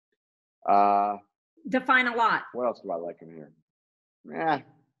for it. Define a lot. What else do I like in here?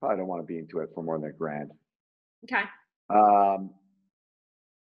 Probably don't want to be into it for more than $1,000. Okay.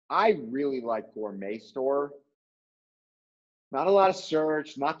 I really like Gourmet Store. Not a lot of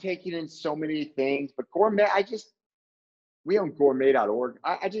search, not taking in so many things, but gourmet, we own gourmet.org.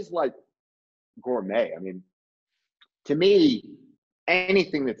 I just like gourmet. I mean, to me,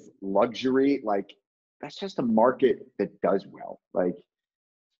 anything that's luxury, like that's just a market that does well. Like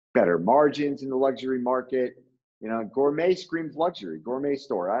better margins in the luxury market. You know, gourmet screams luxury. Gourmet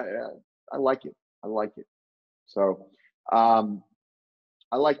Store. I like it. I like it. So I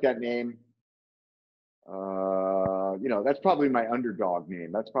like that name. You know, that's probably my underdog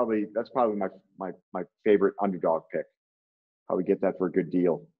name. That's probably my favorite underdog pick. Probably get that for a good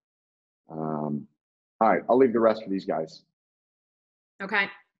deal. All right, I'll leave the rest for these guys. Okay.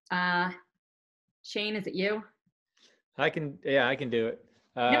 Shane, is it you? I can do it.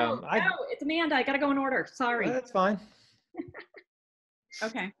 No, it's Amanda. I got to go in order. Sorry. That's fine.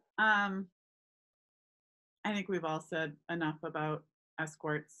 Okay. I think we've all said enough about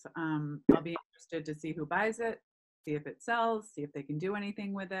escorts. I'll be interested to see who buys it, see if it sells, see if they can do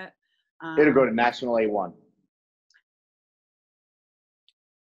anything with it. It'll go to National A1.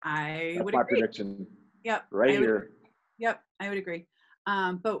 That's my prediction. Yep. Right here. Yep, I would agree.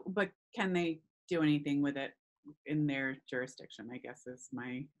 But can they do anything with it in their jurisdiction? I guess is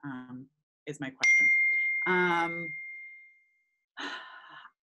my question.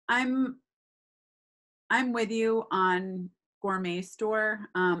 I'm with you on Gourmet Store.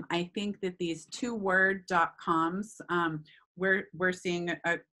 I think that these 2word.coms, we're seeing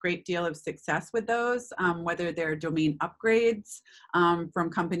a great deal of success with those, whether they're domain upgrades from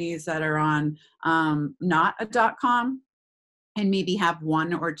companies that are on not a .com and maybe have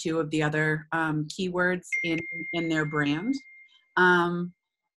one or two of the other keywords in their brand. And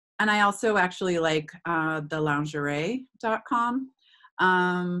I also actually like the lingerie.com.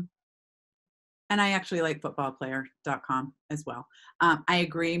 And I actually like footballplayer.com as well. I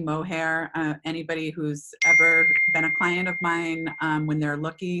agree, mohair, anybody who's ever been a client of mine, when they're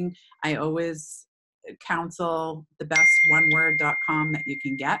looking, I always counsel the best oneword.com that you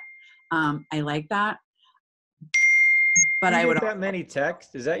can get. I like that. But I would get that many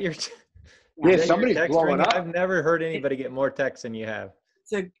texts? Is that your yeah, somebody's blowing up. I've never heard anybody get more texts than you have.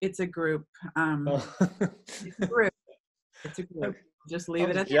 It's a group. It's a group. It's a group. Just leave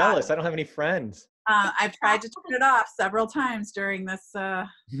it at that. Jealous. I don't have any friends. I've tried to turn it off several times during this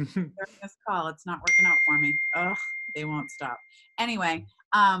call. It's not working out for me. Ugh, they won't stop. Anyway,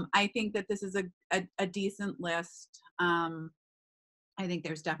 I think that this is a decent list. I think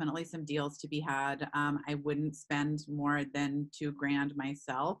there's definitely some deals to be had. I wouldn't spend more than $2,000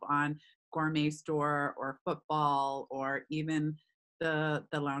 myself on Gourmet Store or football or even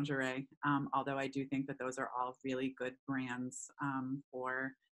the lingerie, although I do think that those are all really good brands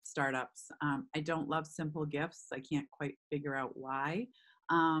for startups. I don't love simple gifts. I can't quite figure out why.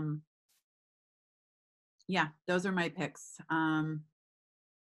 Yeah, those are my picks.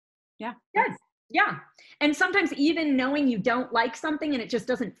 Yeah. Good. Yeah. And sometimes even knowing you don't like something and it just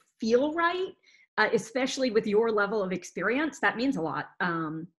doesn't feel right, especially with your level of experience, that means a lot.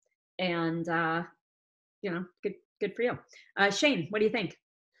 Good for you. Shane, what do you think?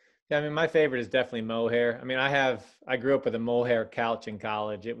 Yeah, I mean, my favorite is definitely mohair. I mean, I grew up with a mohair couch in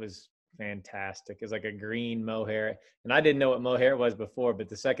college. It was fantastic. It's like a green mohair. And I didn't know what mohair was before, but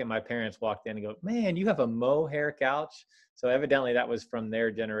the second my parents walked in and go, man, you have a mohair couch. So evidently that was from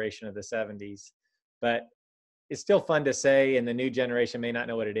their generation of the 70s. But it's still fun to say, and the new generation may not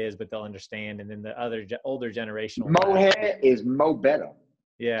know what it is, but they'll understand. And then the older generation. Mohair is mo better.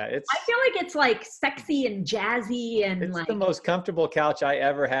 Yeah, I feel like it's like sexy and jazzy and it's like the most comfortable couch I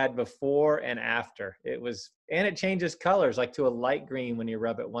ever had before and after. And it changes colors, like to a light green when you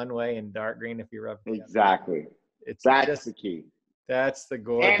rub it one way and dark green if you rub it. Exactly. That's the key. That's the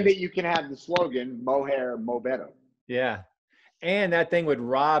gorgeous. And that you can have the slogan, mohair, mo better. Yeah. And that thing would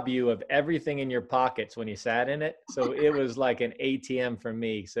rob you of everything in your pockets when you sat in it. So it was like an ATM for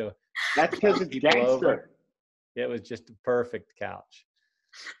me. So that's because it's gangster. It was just a perfect couch.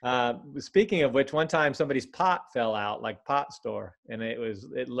 Speaking of which, one time somebody's pot fell out, like pot store, and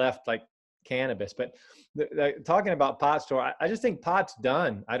it left like cannabis. But talking about pot store, I just think pot's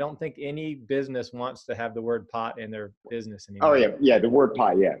done. I don't think any business wants to have the word pot in their business anymore. Oh yeah, the word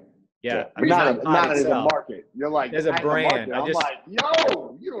pot, yeah. I mean, not as a market. You're like as a brand. I'm like,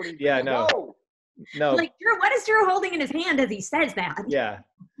 yo, you don't even know. No. Like Drew, what is Drew holding in his hand as he says that? Yeah.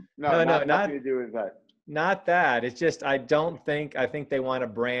 No, nothing to do with that. Not that. It's just I think they want a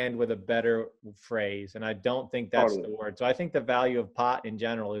brand with a better phrase, and I don't think that's the word. So I think the value of pot in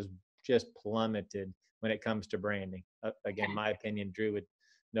general is just plummeted when it comes to branding. Again, my opinion. Drew would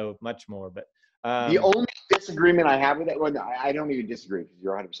know much more, but the only disagreement I have with that one, I don't even disagree because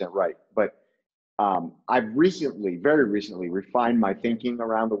you're 100% right. But I've very recently refined my thinking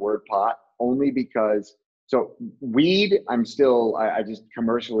around the word pot only because, so weed, I just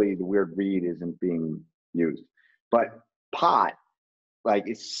commercially, the word weed isn't being used. But pot, like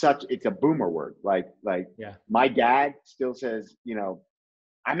it's a boomer word. Like my dad still says,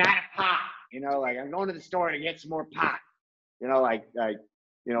 I'm out of pot, like I'm going to the store to get some more pot, when I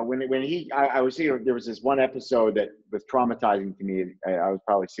was here, there was this one episode that was traumatizing to me. I was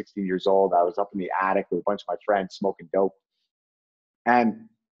probably 16 years old. I was up in the attic with a bunch of my friends smoking dope. And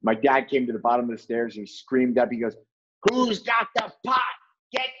my dad came to the bottom of the stairs and he screamed up. He goes, "Who's got the pot?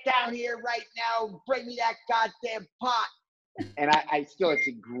 Get down here right now. Bring me that goddamn pot." And it's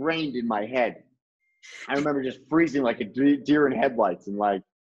ingrained in my head. I remember just freezing like a deer in headlights and like,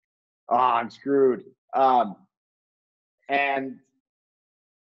 oh, I'm screwed. And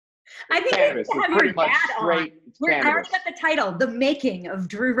I think cannabis. you have your dad on. I already got the title, The Making of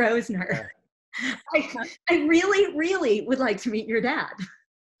Drew Rosener. I really, really would like to meet your dad.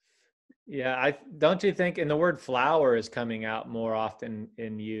 Yeah, don't you think? And the word flower is coming out more often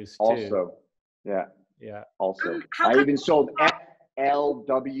in use too. Also, yeah. Also, I even sold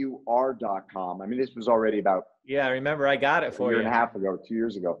FLWR.com. I mean, this was already about. Yeah, I remember I got it for a year and a half ago, 2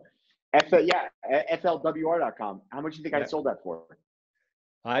 years ago. FLWR.com. How much do you think I sold that for?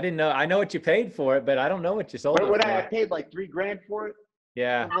 I didn't know. I know what you paid for it, but I don't know what you sold it for. I paid like $3,000 for it.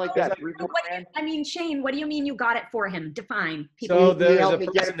 Yeah. Something like that. I mean, Shane, what do you mean you got it for him? Define. So there's a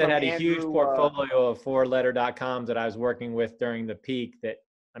person that had a huge portfolio of 4letter.coms that I was working with during the peak that,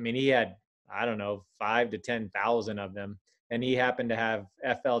 I mean, he had, I don't know, 5,000 to 10,000 of them. And he happened to have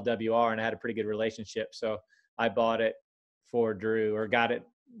FLWR and I had a pretty good relationship. So I bought it for Drew or got it.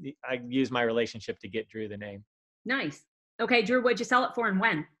 I used my relationship to get Drew the name. Nice. Okay, Drew, what'd you sell it for and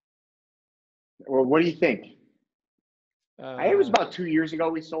when? Well, what do you think? It was about 2 years ago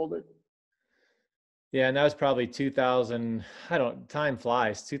we sold it. Yeah, and that was probably 2000. Time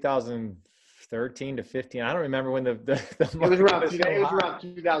flies. 2013 to 15. I don't remember when the it was around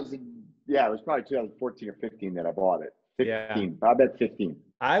 2000. Yeah, it was probably 2014 or 15 that I bought it. 15. Yeah. I bet 15.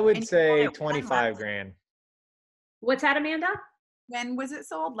 I would say $25,000. What's that, Amanda? When was it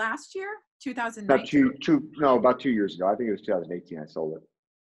sold? Last year? 2019? About 2 years ago. I think it was 2018 I sold it.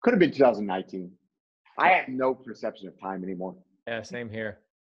 Could have been 2019. I have no perception of time anymore. Yeah, same here.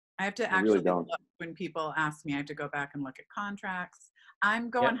 I have to actually look when people ask me. I have to go back and look at contracts. I'm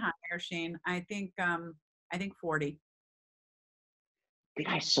going higher, Shane. I think 40. I think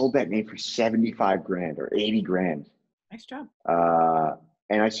I sold that name for $75,000 or $80,000. Nice job.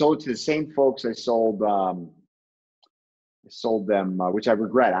 And I sold it to the same folks I sold sold them, which I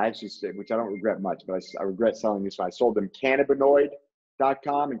regret. Which I don't regret much, but I regret selling this one. I sold them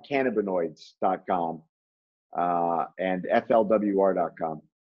cannabinoid.com and cannabinoids.com and flwr.com.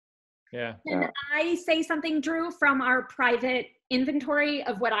 Yeah. Can I say something, Drew, from our private inventory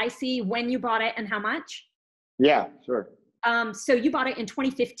of what I see when you bought it and how much? Yeah, sure. So you bought it in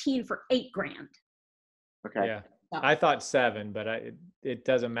 2015 for $8,000. Okay. Yeah. I thought 7, but it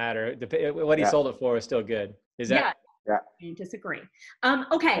doesn't matter. What he sold it for is still good. Is that? Yeah. I disagree.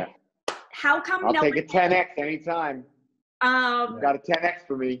 Okay. Yeah. How come I'll take a 10X anytime. You've got a 10X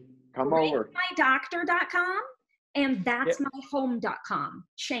for me. Come over. RankMyDoctor.com and That'sMyHome.com.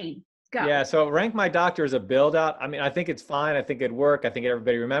 Shane, go. Yeah. So Rank My Doctor is a build out. I mean, I think it's fine. I think it'd work. I think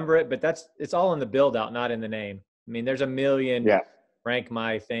everybody remember it, but it's all in the build out, not in the name. I mean, there's a million Rank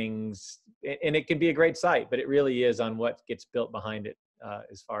My things, and it can be a great site, but it really is on what gets built behind it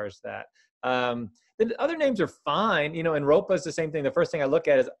as far as that. The other names are fine, and Ropa is the same thing. The first thing I look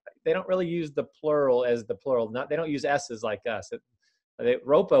at is they don't really use the plural as the plural. They don't use S's like us.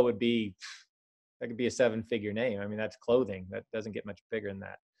 Ropa would be, that could be a 7-figure name. I mean, that's clothing. That doesn't get much bigger than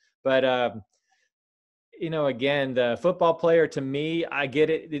that. But, again, the football player, to me, I get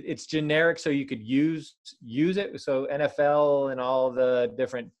it. It's generic, so you could use it. So NFL and all the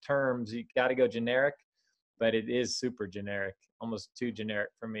different terms, you got to go generic, but it is super generic, almost too generic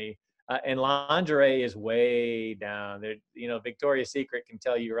for me. And lingerie is way down there. Victoria's Secret can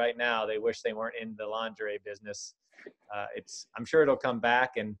tell you right now, they wish they weren't in the lingerie business. I'm sure it'll come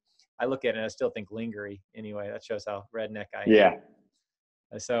back, and I look at it and I still think lingerie anyway. That shows how redneck I am. Yeah.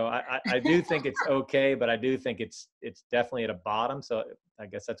 So I do think it's okay, but I do think it's definitely at a bottom. So I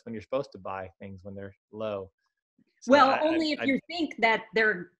guess that's when you're supposed to buy things, when they're low. So only if you think that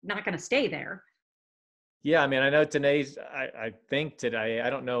they're not going to stay there. Yeah, I mean, I know I think today,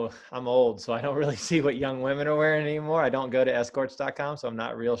 I don't know, I'm old, so I don't really see what young women are wearing anymore. I don't go to escorts.com, so I'm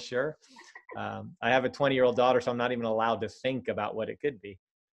not real sure. I have a 20-year-old daughter, so I'm not even allowed to think about what it could be.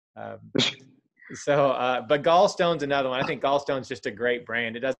 But Gallstone's another one. I think Gallstone's just a great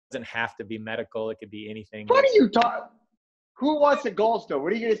brand. It doesn't have to be medical. It could be anything. What are you talking? Who wants a Gallstone?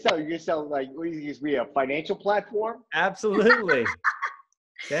 What are you going to sell? You're going to sell, what are you going to be, a financial platform? Absolutely.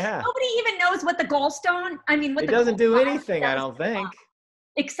 Yeah. Nobody even knows what the gallstone. It doesn't do anything, I don't think.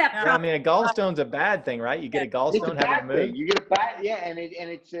 Except for, I mean, a gallstone's a bad thing, right? You get a gallstone, have it moved. You get a bad, and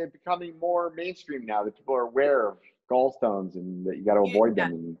it's becoming more mainstream now that people are aware of gallstones and that you got to avoid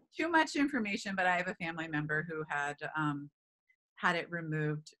them. Too much information, but I have a family member who had it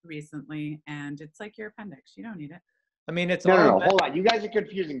removed recently, and it's like your appendix. You don't need it. I mean, it's no. Hold on, you guys are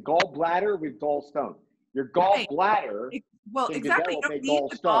confusing gallbladder with gallstone. Your gallbladder. Right. Well, exactly. You don't need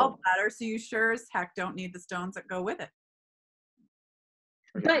the gallbladder, so you sure as heck don't need the stones that go with it.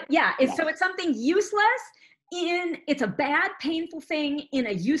 But so it's something useless it's a bad, painful thing in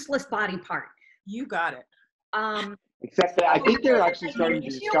a useless body part. You got it. Except that I think they're actually starting to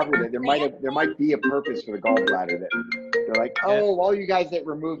discover that there might be a purpose for the gallbladder. That they're like, all you guys that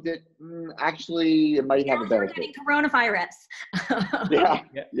removed it, actually, it might have a benefit. Coronavirus.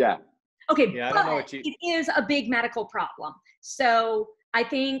 Yeah. Okay, I don't know what it is a big medical problem. So I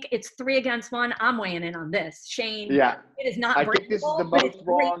think it's 3 against 1. I'm weighing in on this. Shane, it is not I think this is the most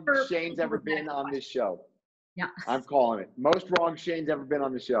wrong Shane's ever been on this show. Yeah. I'm calling it. Most wrong Shane's ever been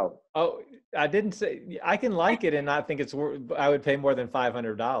on the show. Oh, I didn't say, I can like it and not think it's worth, I would pay more than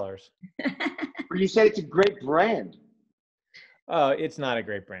 $500. You said it's a great brand. Oh, it's not a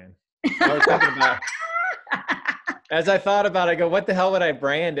great brand. I was thinking about, as I thought about it, I go, what the hell would I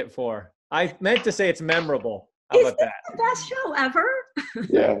brand it for? I meant to say it's memorable. How about that? The best show ever?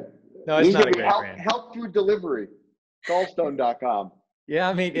 Yeah. No, it's not a great brand. Help food delivery. Gallstone.com. Yeah,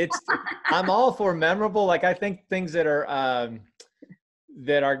 I mean, I'm all for memorable. Like, I think things that are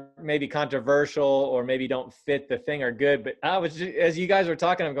maybe controversial or maybe don't fit the thing are good. But I was just, as you guys were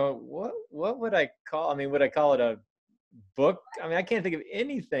talking, I'm going, what would I call? I mean, would I call it a book? I mean, I can't think of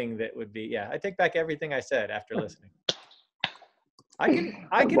anything that would be. Yeah, I take back everything I said after listening.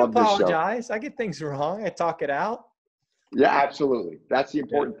 I can apologize. I get things wrong. I talk it out. Yeah, absolutely. That's the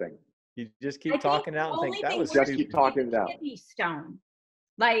important thing. You just keep talking it out and think that was just keep talking it out. Kidney stone,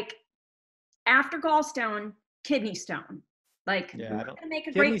 like after gallstone, kidney stone. Like, I don't.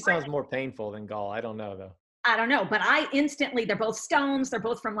 Kidney sounds more painful than gall. I don't know though. I don't know, but they're both stones. They're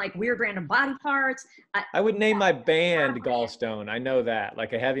both from like weird random body parts. I would name my band Gallstone. I know that,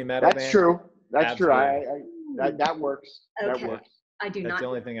 like a heavy metal band. That's true. That's true. That works. Okay. That works. I do not. That's the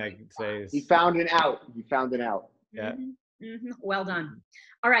only thing I can say is. He found an out. Yeah. Mm-hmm. Well done.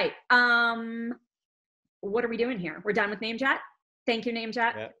 All right. What are we doing here? We're done with NameJet. Thank you, NameJet.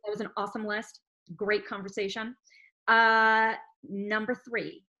 Yeah. That was an awesome list. Great conversation. Number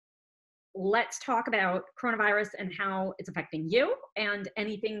 3, let's talk about coronavirus and how it's affecting you and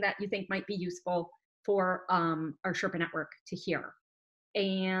anything that you think might be useful for our Sherpa network to hear.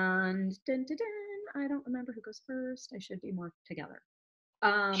 And I don't remember who goes first. I should be more together.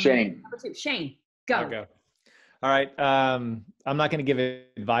 Shane. Number 2, Shane, go. I'll go. All right. I'm not going to give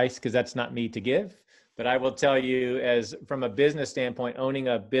advice because that's not me to give, but I will tell you, as from a business standpoint, owning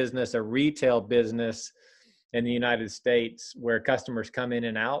a business, a retail business in the United States where customers come in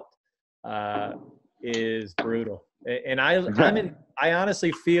and out is brutal. And I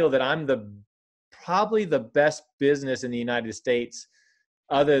honestly feel that I'm probably the best business in the United States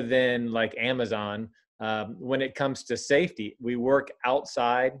other than like Amazon when it comes to safety. We work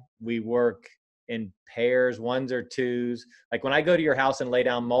outside, we work in pairs, 1s or 2s. Like when I go to your house and lay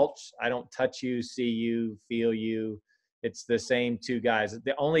down mulch, I don't touch you, see you, feel you. It's the same 2 guys.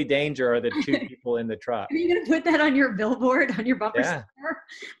 The only danger are the 2 people in the truck. Are you going to put that on your billboard, on your bumper sticker?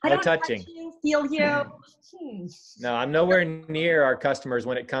 I No don't touching. touch you, feel you. No, I'm nowhere near our customers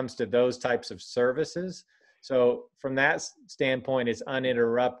when it comes to those types of services. So from that standpoint, it's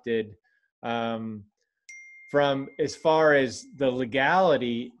uninterrupted. From as far as the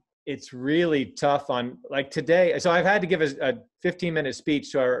legality, it's really tough on like today. So I've had to give a 15-minute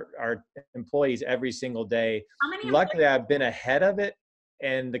speech to our employees every single day. How many Luckily, I've been ahead of it,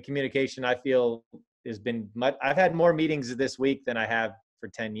 and the communication I feel has been much. I've had more meetings this week than I have for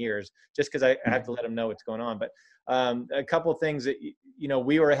 10 years, just because I have to let them know what's going on. But a couple of things that,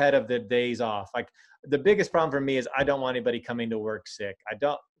 we were ahead of the days off. Like the biggest problem for me is I don't want anybody coming to work sick.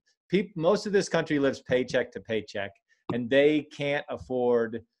 Most of this country lives paycheck to paycheck, and they can't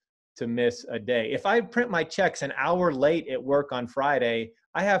afford to miss a day. If I print my checks an hour late at work on Friday,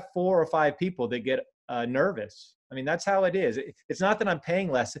 I have 4 or 5 people that get nervous. I mean, that's how it is. It's not that I'm paying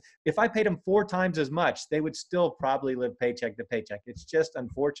less. If I paid them 4 times as much, they would still probably live paycheck to paycheck. It's just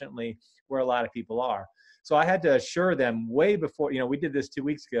unfortunately where a lot of people are. So I had to assure them way before, we did this 2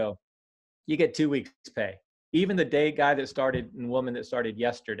 weeks ago. You get 2 weeks pay. Even the guy that started and woman that started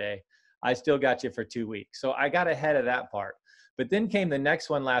yesterday, I still got you for 2 weeks. So I got ahead of that part. But then came the next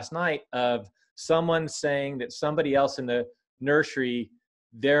one last night of someone saying that somebody else in the nursery,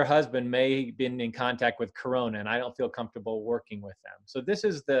 their husband may have been in contact with Corona, and I don't feel comfortable working with them. So this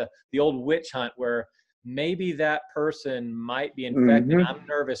is the old witch hunt where maybe that person might be infected. Mm-hmm. I'm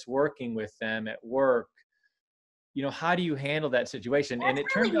nervous working with them at work. How do you handle that situation? And it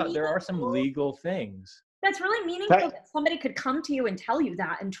turns out there are some legal things. That's really meaningful that somebody could come to you and tell you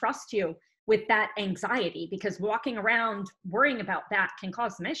that and trust you with that anxiety, because walking around worrying about that can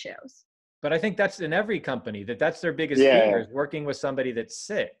cause some issues. But I think that's in every company, that's their biggest fear, is working with somebody that's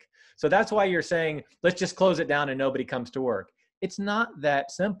sick. So that's why you're saying, let's just close it down and nobody comes to work. It's not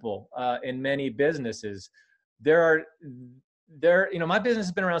that simple in many businesses. My business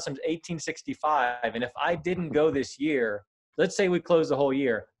has been around since 1865. And if I didn't go this year, let's say we close the whole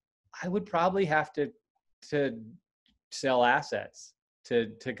year, I would probably have to sell assets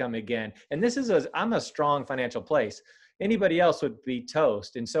to come again. And I'm a strong financial place. Anybody else would be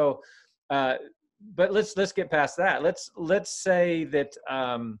toast. And so, but let's get past that. Let's say that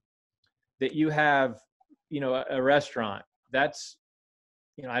that you have, a restaurant. That's,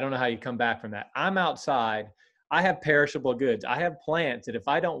 I don't know how you come back from that. I'm outside. I have perishable goods. I have plants that if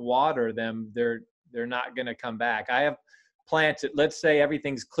I don't water them, they're not going to come back. I have plants that, let's say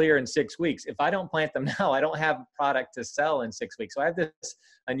everything's clear in 6 weeks. If I don't plant them now, I don't have product to sell in 6 weeks. So I have this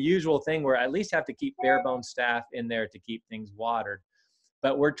unusual thing where I at least have to keep bare bones staff in there to keep things watered.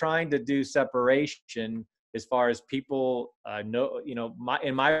 But we're trying to do separation as far as people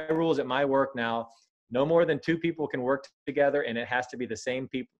in my rules at my work now, no more than 2 people can work together, and it has to be the same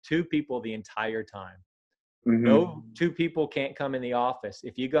people, 2 people the entire time. Mm-hmm. No 2 people can't come in the office.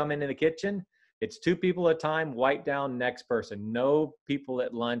 If you come into the kitchen, it's 2 people at a time, wipe down, next person. No people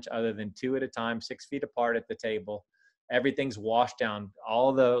at lunch other than 2 at a time, 6 feet apart at the table. Everything's washed down.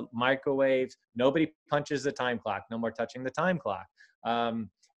 All the microwaves, nobody punches the time clock. No more touching the time clock.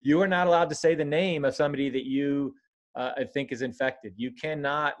 You are not allowed to say the name of somebody that you think is infected. You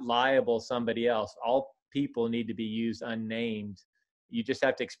cannot libel somebody else. All people need to be used unnamed. You just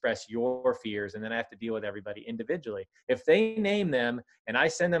have to express your fears, and then I have to deal with everybody individually. If they name them and I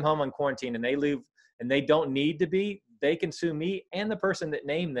send them home on quarantine and they leave and they don't need to be, they can sue me and the person that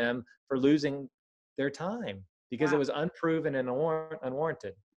named them for losing their time because it was unproven and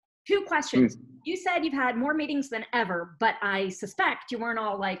unwarranted. 2 questions. Hmm. You said you've had more meetings than ever, but I suspect you weren't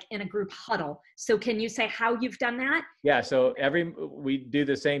all like in a group huddle. So can you say how you've done that? Yeah, so we do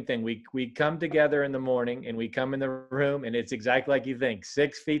the same thing. We come together in the morning and we come in the room and it's exactly like you think,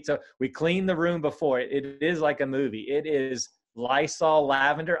 6 feet. So we clean the room before. It is like a movie. It is Lysol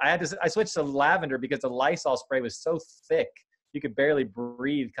lavender. I switched to lavender because the Lysol spray was so thick you could barely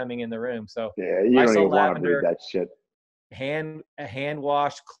breathe coming in the room. So Yeah, you don't Lysol even want to breathe lavender, that shit. a hand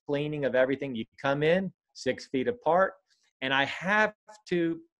wash, cleaning of everything. You come in 6 feet apart, and I have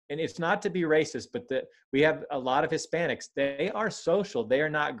to, and it's not to be racist, but we have a lot of Hispanics. They are social. They are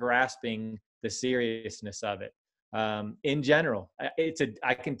not grasping the seriousness of it. In general,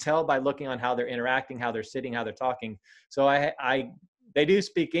 I can tell by looking on how they're interacting, how they're sitting, how they're talking. So they do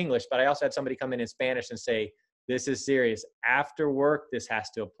speak English, but I also had somebody come in Spanish and say, this is serious. After work, this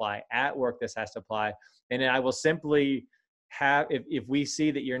has to apply. At work, this has to apply. And I will simply if we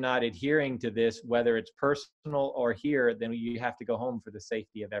see that you're not adhering to this, whether it's personal or here, then you have to go home for the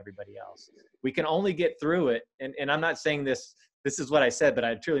safety of everybody else. We can only get through it. And I'm not saying this is what I said, but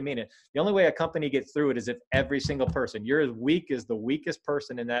I truly mean it. The only way a company gets through it is if every single person, you're as weak as the weakest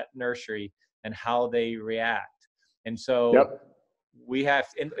person in that nursery and how they react. And so Yep. we have,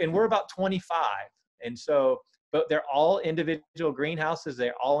 and we're about 25. And so, but they're all individual greenhouses.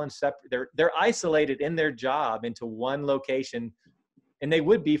 They're all in separate, they're isolated in their job into one location, and they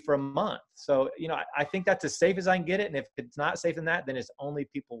would be for a month. So, I think that's as safe as I can get it. And if it's not safe than that, then it's only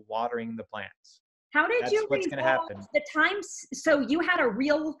people watering the plants. How did That's you what's going to happen. the times? So you had a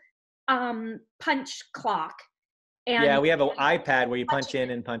real punch clock. And Yeah, we have an iPad where you punch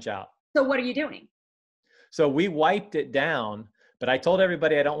in and punch out. So what are you doing? So we wiped it down, but I told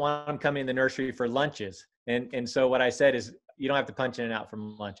everybody I don't want them coming in the nursery for lunches. And so what I said is, you don't have to punch in and out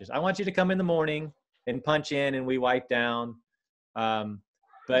from lunches. I want you to come in the morning and punch in and we wipe down.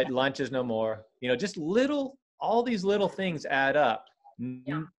 But lunch is no more. Just all these little things add up.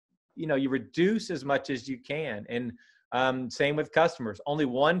 Yeah. You reduce as much as you can. And same with customers. Only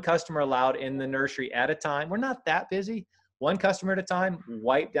one customer allowed in the nursery at a time. We're not that busy. One customer at a time,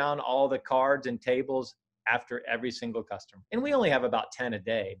 wipe down all the cards and tables after every single customer. And we only have about 10 a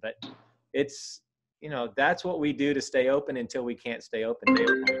day, but it's, that's what we do to stay open until we can't stay open.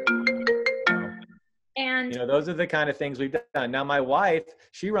 And those are the kind of things we've done. Now, my wife,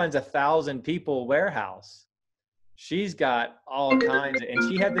 she runs 1,000 people warehouse. She's got all kinds and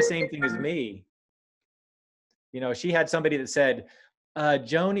she had the same thing as me. She had somebody that said,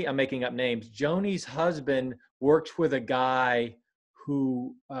 Joni, I'm making up names. Joni's husband worked with a guy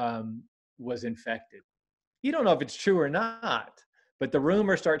who was infected. You don't know if it's true or not, but the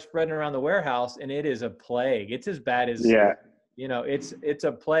rumor starts spreading around the warehouse, and it is a plague. It's as bad as, it's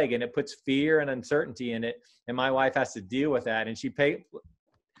a plague, and it puts fear and uncertainty in it. And my wife has to deal with that. And she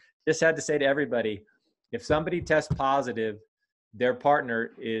just had to say to everybody, if somebody tests positive, their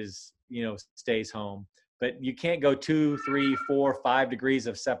partner stays home. But you can't go 2, 3, 4, 5 degrees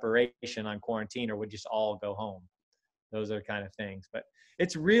of separation on quarantine, or would just all go home. Those are kind of things. But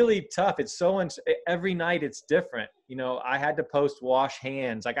it's really tough. It's every night it's different. I had to post wash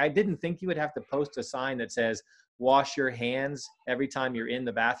hands. Like, I didn't think you would have to post a sign that says wash your hands every time you're in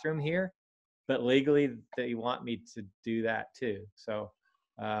the bathroom here, but legally they want me to do that too. So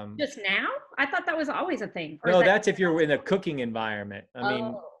just now? I thought that was always a thing. No, that's if you're in a cooking environment. I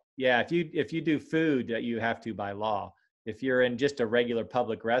mean, yeah, if you do food, you have to by law. If you're in just a regular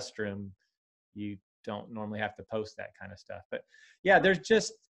public restroom, you don't normally have to post that kind of stuff. But yeah,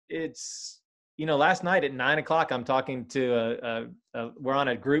 last night at 9:00, I'm talking to we're on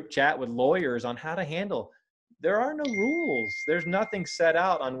a group chat with lawyers on how to handle. There are no rules. There's nothing set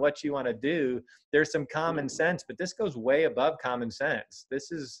out on what you want to do. There's some common sense, but this goes way above common sense.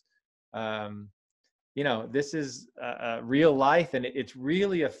 This is, this is real life, and it's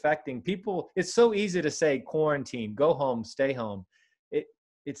really affecting people. It's so easy to say quarantine, go home, stay home.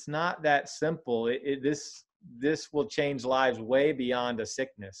 It's not that simple. This will change lives way beyond a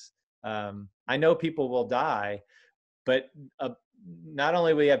sickness. I know people will die, but not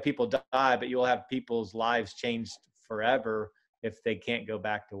only will you have people die, but you'll have people's lives changed forever if they can't go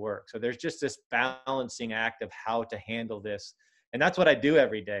back to work. So there's just this balancing act of how to handle this. And that's what I do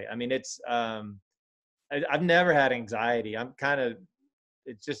every day. I mean, I've never had anxiety.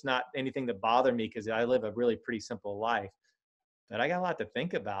 It's just not anything that bothered me because I live a really pretty simple life. But I got a lot to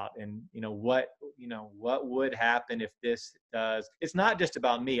think about, and what would happen if this does. It's not just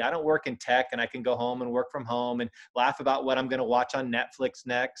about me. I don't work in tech, and I can go home and work from home and laugh about what I'm going to watch on Netflix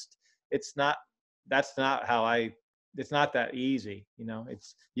next. It's not that easy.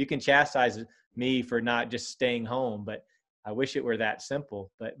 You can chastise me for not just staying home, but I wish it were that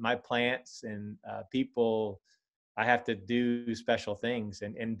simple, but my plants and people, I have to do special things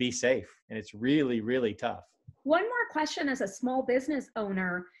and be safe. And it's really, really tough. One more question as a small business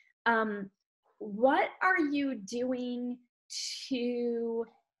owner. What are you doing to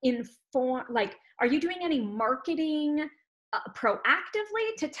inform, like, are you doing any marketing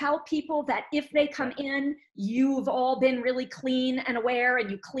proactively to tell people that if they come in, you've all been really clean and aware and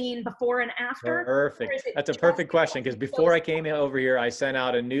you clean before and after? Perfect. That's a perfect question, because before I came over here, I sent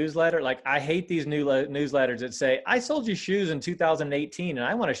out a newsletter. Like, I hate these new newsletters that say, I sold you shoes in 2018 and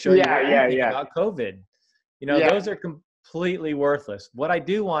I want to show you what I think about COVID. You know, those are completely worthless. What I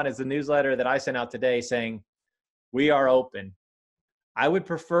do want is the newsletter that I sent out today saying, we are open. I would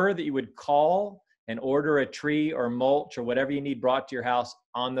prefer that you would call and order a tree or mulch or whatever you need brought to your house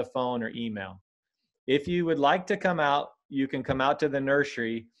on the phone or email. If you would like to come out, you can come out to the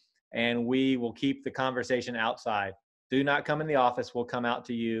nursery and we will keep the conversation outside. Do not come in the office. We'll come out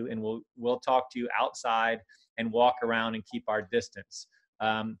to you and we'll talk to you outside and walk around and keep our distance.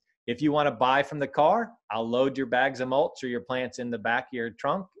 If you want to buy from the car, I'll load your bags of mulch or your plants in the back of your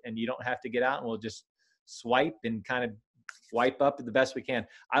trunk and you don't have to get out, and we'll just swipe and kind of wipe up the best we can.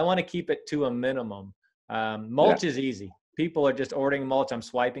 I want to keep it to a minimum. Mulch is easy. People are just ordering mulch. I'm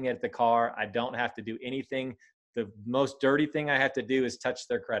swiping it at the car. I don't have to do anything. The most dirty thing I have to do is touch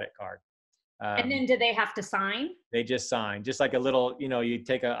their credit card. And then do they have to sign? They just sign, just like a little, you know, you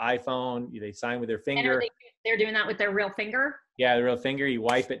take an iPhone, they sign with their finger. And they're doing that with their real finger? Yeah, the real finger. You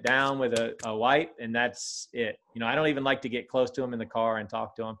wipe it down with a wipe, and that's it. You know, I don't even like to get close to them in the car and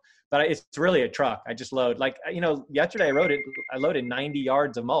talk to them. But it's really a truck. I just load, like, you know, yesterday I loaded 90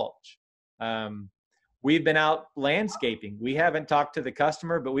 yards of mulch. We've been out landscaping. We haven't talked to the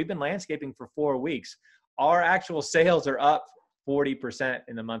customer, but we've been landscaping for 4 weeks. Our actual sales are up 40%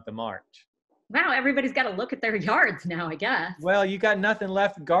 in the month of March. Wow, everybody's got to look at their yards now, I guess. Well, you got nothing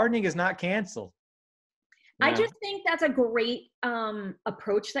left. Gardening is not canceled. Yeah. I just think that's a great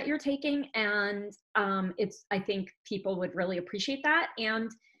approach that you're taking. And I think people would really appreciate that.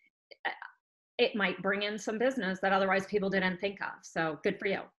 And it might bring in some business that otherwise people didn't think of. So good for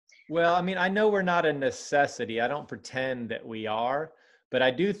you. Well, I mean, I know we're not a necessity. I don't pretend that we are, but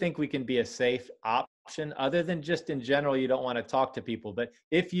I do think we can be a safe option, other than just in general, you don't want to talk to people. But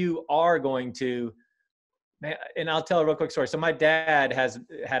if you are going to, and I'll tell a real quick story. So my dad has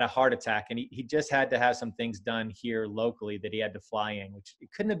had a heart attack, and he just had to have some things done here locally that he had to fly in, which it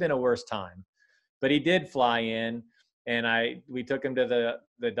couldn't have been a worse time. But he did fly in, and we took him to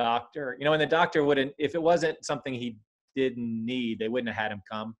the doctor. You know, and the doctor wouldn't, if it wasn't something he didn't need, they wouldn't have had him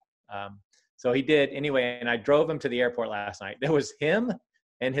come. So he did anyway, and I drove him to the airport last night. There was him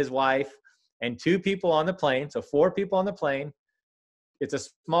and his wife and 2 people on the plane, so 4 people on the plane. It's a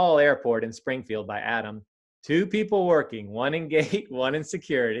small airport in Springfield by Adam. 2 people working, 1 in gate, 1 in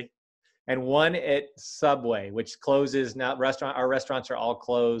security, and 1 at Subway, which closes now. Our restaurants are all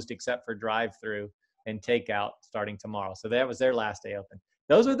closed except for drive-through and takeout starting tomorrow. So that was their last day open.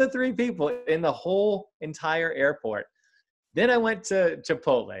 Those are the 3 people in the whole entire airport. Then I went to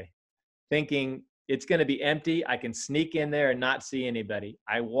Chipotle thinking it's going to be empty. I can sneak in there and not see anybody.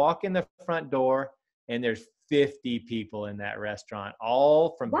 I walk in the front door and there's 50 people in that restaurant,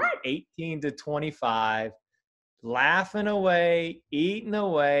 all from 18 to 25, laughing away, eating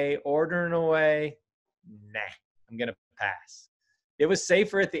away, ordering away. Nah, I'm going to pass. It was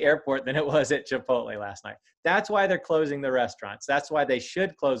safer at the airport than it was at Chipotle last night. That's why they're closing the restaurants. That's why they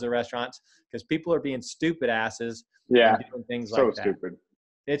should close the restaurants, because people are being stupid asses. Yeah, and doing things so like that. stupid.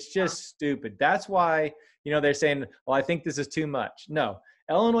 It's just stupid. That's why, you know, they're saying, well, I think this is too much. No,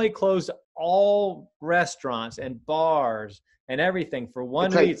 Illinois closed all restaurants and bars and everything for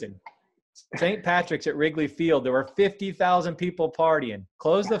one reason. St. Patrick's at Wrigley Field, there were 50,000 people partying.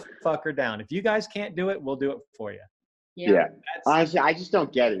 Close the fucker down. If you guys can't do it, we'll do it for you. Yeah. Honestly, I just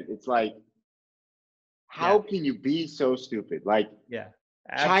don't get it. It's like, how can you be so stupid? Like,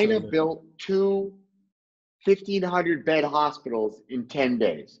 China built 2 1,500 bed hospitals in 10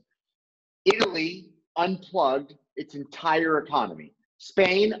 days. Italy unplugged its entire economy.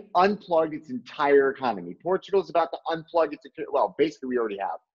 Spain unplugged its entire economy. Portugal's about to unplug its, well, basically we already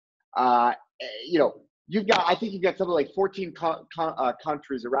have. You know, I think you've got something like 14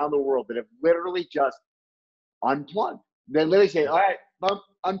 countries around the world that have literally just unplugged. They literally say, all right,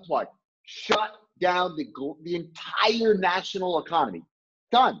 unplug. Shut down the entire national economy.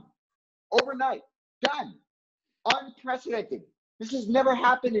 Done. Overnight. Done. Unprecedented. This has never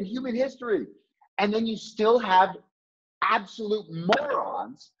happened in human history. And then you still have absolute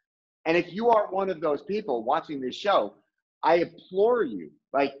morons. And if you are one of those people watching this show, I implore you,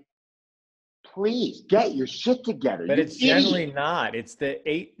 like, please get your shit together. But you it's idiot. generally not. It's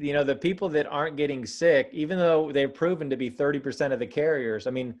the people that aren't getting sick, even though they've proven to be 30% of the carriers.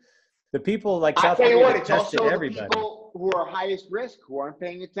 I mean, the people like I South tell you Korea what, that it's tested also the everybody. people who are highest risk who aren't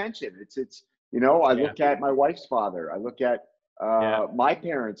paying attention. I look at my wife's father. I look at my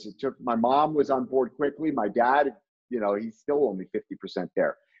parents. My mom was on board quickly. My dad, he's still only 50%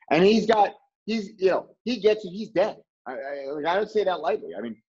 there. And he gets it, he's dead. I don't say that lightly. I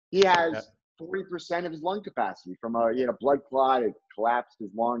mean, he has 40% of his lung capacity from he had a blood clot. It collapsed his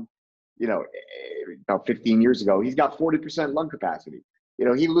lung, about 15 years ago. He's got 40% lung capacity.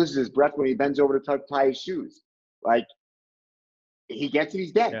 He loses his breath when he bends over to tie his shoes. Like, he gets it,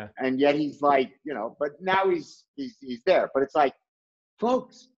 he's dead. Yeah. And yet he's like, but now he's there. But it's like,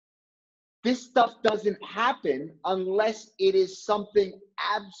 folks, this stuff doesn't happen unless it is something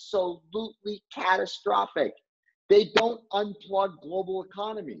absolutely catastrophic. They don't unplug global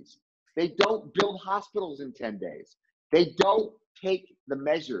economies. They don't build hospitals in 10 days. They don't take the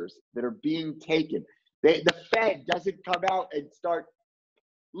measures that are being taken. The Fed doesn't come out and start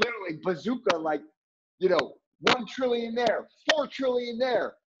literally bazooka, like, 1 trillion there, 4 trillion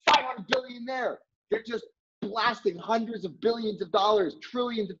there, 500 billion there. They're just blasting hundreds of billions of dollars,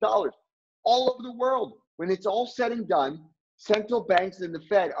 trillions of dollars all over the world. When it's all said and done, central banks and the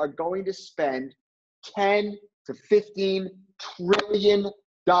Fed are going to spend 10 to 15 trillion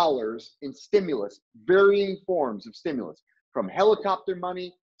dollars in stimulus, varying forms of stimulus, from helicopter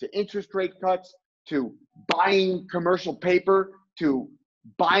money to interest rate cuts to buying commercial paper to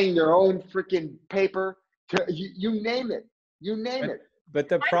buying their own freaking paper. You name it. But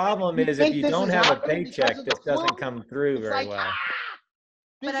the problem is, if you don't have a paycheck, this doesn't come through it's very like, well.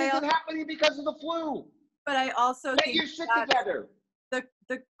 This isn't happening because of the flu. But I also Get think your shit that together. the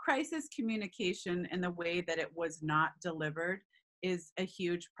crisis communication and the way that it was not delivered is a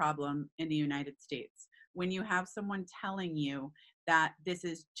huge problem in the United States. When you have someone telling you that this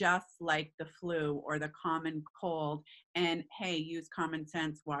is just like the flu or the common cold, and hey, use common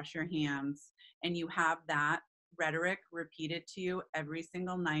sense, wash your hands, and you have that rhetoric repeated to you every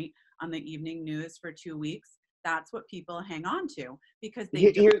single night on the evening news for 2 weeks, that's what people hang on to because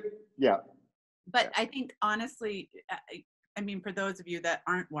they But I think, honestly, I mean, for those of you that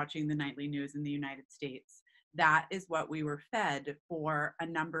aren't watching the nightly news in the United States, that is what we were fed for a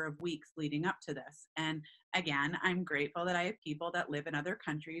number of weeks leading up to this. And again, I'm grateful that I have people that live in other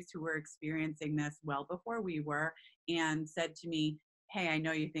countries who were experiencing this well before we were and said to me, hey, I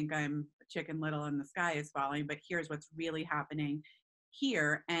know you think I'm Chicken Little and the sky is falling, but here's what's really happening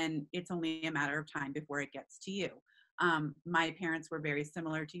here. And it's only a matter of time before it gets to you. My parents were very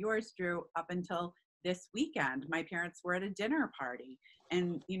similar to yours, Drew, up until this weekend. My parents were at a dinner party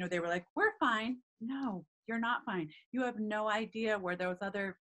and, they were like, we're fine. No, you're not fine. You have no idea where those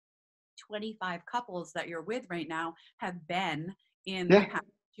other 25 couples that you're with right now have been in the past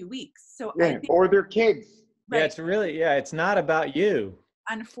 2 weeks. So I think, or their kids. right, It's not about you.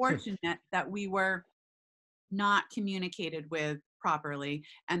 Unfortunate that we were not communicated with properly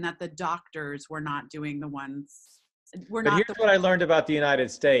and that the doctors were not doing the ones. But here's what I learned about the United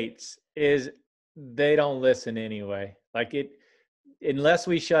States is they don't listen anyway. Like unless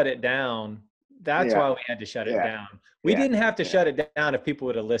we shut it down, that's why we had to shut it down. We didn't have to shut it down if people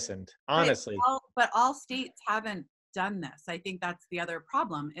would have listened, honestly. But all states haven't done this. I think that's the other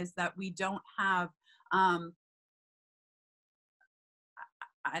problem is that we don't have, I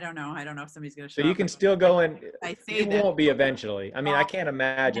don't know if somebody's going to show up. So you can still go in. It won't be eventually. I mean, I can't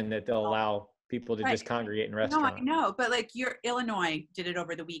imagine that they'll allow people to just congregate in restaurants. No, I know, but like Illinois did it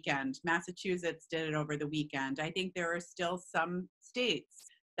over the weekend. Massachusetts did it over the weekend. I think there are still some states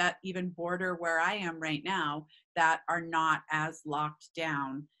that even border where I am right now that are not as locked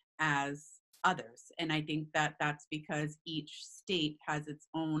down as others. And I think that that's because each state has its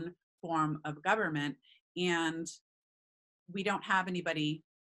own form of government and we don't have anybody,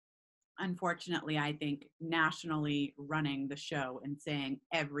 unfortunately, I think, nationally running the show and saying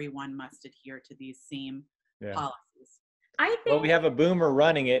everyone must adhere to these same policies. We have a boomer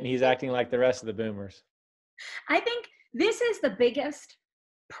running it, and he's acting like the rest of the boomers. I think this is the biggest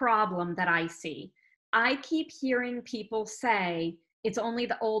problem that I see. I keep hearing people say it's only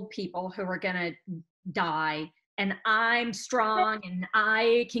the old people who are going to die, and I'm strong, and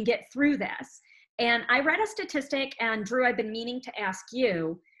I can get through this. And I read a statistic, and Drew, I've been meaning to ask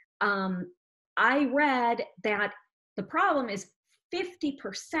you, I read that the problem is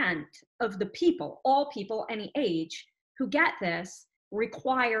 50% of the people, all people any age who get this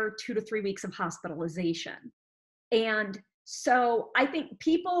require 2 to 3 weeks of hospitalization. And so I think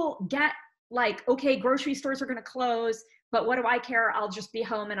people get like, okay, grocery stores are going to close. but what do I care? I'll just be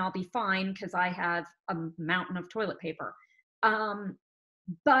home and I'll be fine because I have a mountain of toilet paper.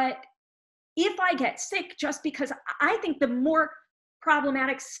 But if I get sick, just because I think the more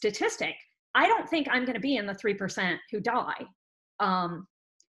problematic statistic, I don't think I'm going to be in the 3% who die.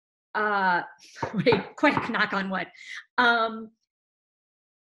 Wait, quick, knock on wood.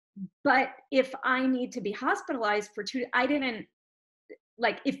 But if I need to be hospitalized for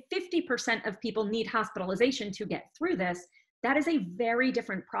if 50% of people need hospitalization to get through this, that is a very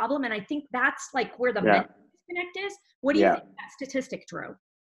different problem. And I think that's like where the mental disconnect is. What do you think that statistic, Drew?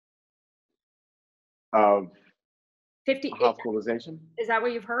 Of 50 hospitalization? Is that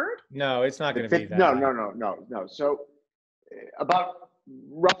what you've heard? No, it's not going to be that. No. So about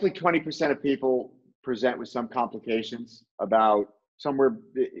roughly 20% of people present with some complications.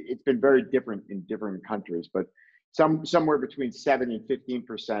 It's been very different in different countries, but somewhere between 7 and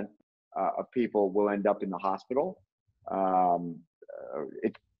 15% of people will end up in the hospital.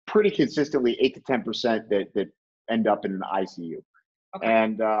 It's pretty consistently 8 to 10% that end up in an ICU. Okay.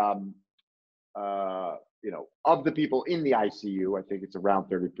 And of the people in the ICU, I think it's around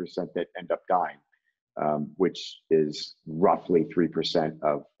 30% that end up dying, which is roughly 3%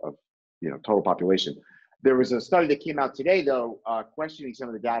 of total population. There was a study that came out today, though, questioning some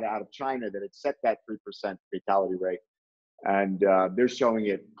of the data out of China that had set that 3% fatality rate, and they're showing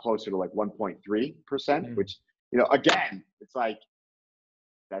it closer to like 1.3%, which, again, it's like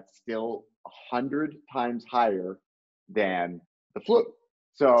that's still 100 times higher than the flu.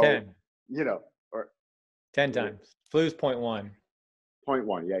 So 10. Or 10 times. Flu's 0.1.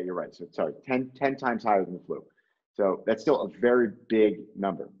 0.1, yeah, you're right. So sorry, 10 times higher than the flu. So that's still a very big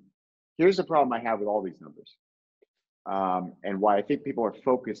number. Here's the problem I have with all these numbers, and why I think people are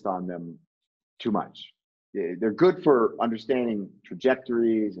focused on them too much. They're good for understanding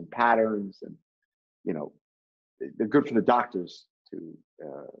trajectories and patterns, and they're good for the doctors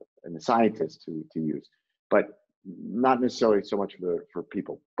and the scientists to use, but not necessarily so much for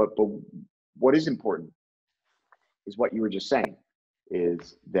people. But what is important is what you were just saying,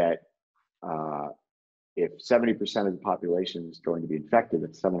 is that if 70% of the population is going to be infected,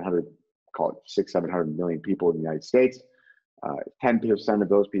 that's 700 million people in the United States. 10% of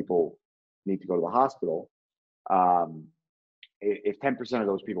those people need to go to the hospital. If 10% of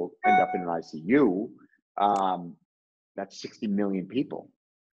those people end up in an ICU, that's 60 million people.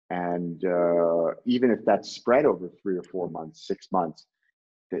 And even if that's spread over 3 or 4 months, 6 months,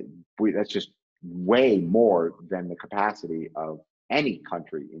 that's just way more than the capacity of any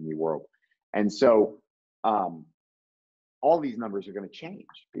country in the world. And so all these numbers are going to change,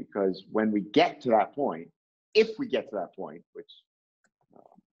 because when we get to that point, if we get to that point, which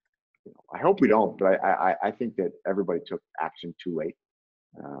I hope we don't, but I think that everybody took action too late.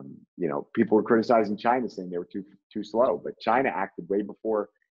 People were criticizing China, saying they were too slow, but China acted way before.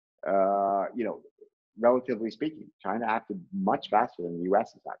 Relatively speaking, China acted much faster than the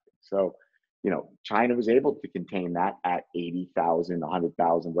U.S. is acting. So, China was able to contain that at 80,000,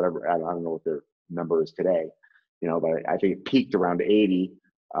 100,000, whatever. I don't know what their number is today. But I think it peaked around 80,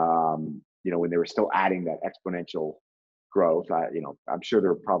 when they were still adding that exponential growth. I'm sure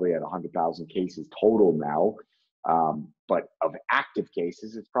they're probably at 100,000 cases total now. But of active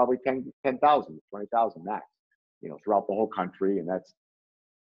cases, it's probably 10,000, 20,000 max, throughout the whole country. And that's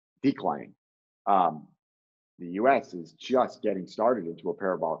declining. The U.S. is just getting started into a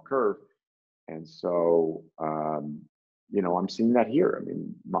parabolic curve. And so, I'm seeing that here. I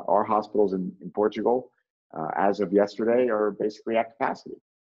mean, our hospitals in Portugal, as of yesterday, are basically at capacity,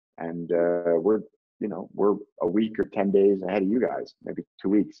 and we're a week or 10 days ahead of you guys, maybe 2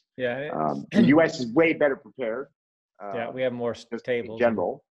 weeks. Yeah. The U.S. is way better prepared. We have more tables in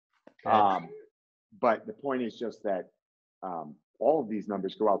general. But the point is just that all of these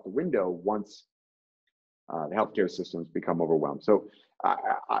numbers go out the window once the healthcare systems become overwhelmed. So,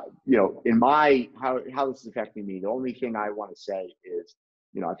 in how this is affecting me, the only thing I want to say is,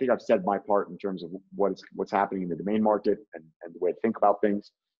 I think I've said my part in terms of what's happening in the domain market and the way to think about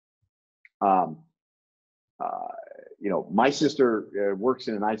things. My sister works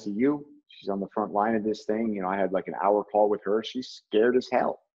in an ICU. She's on the front line of this thing. I had like an hour call with her. She's scared as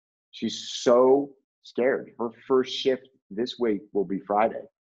hell. She's so scared. Her first shift this week will be Friday.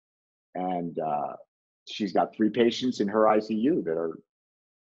 And she's got 3 patients in her ICU that are,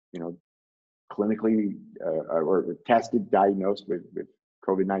 clinically or tested, diagnosed with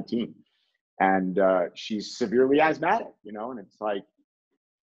COVID-19. And she's severely asthmatic, and it's like,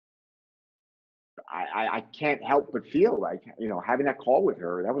 I can't help but feel like, having that call with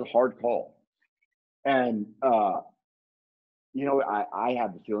her, that was a hard call. And, I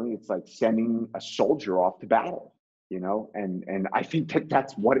have the feeling it's like sending a soldier off to battle. and I think that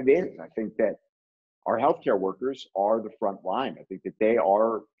that's what it is. I think that our healthcare workers are the front line. I think that they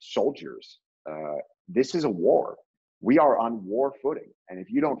are soldiers. This is a war. We are on war footing. And if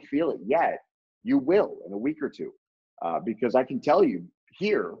you don't feel it yet, you will in a week or two. Because I can tell you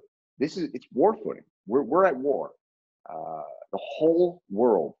here, it's war footing. We're at war. The whole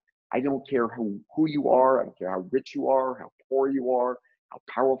world. I don't care who you are. I don't care how rich you are, how poor you are, how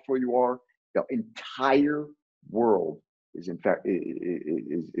powerful you are. The entire world is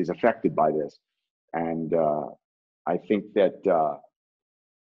affected by this. And I think that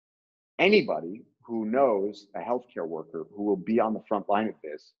anybody who knows a healthcare worker who will be on the front line of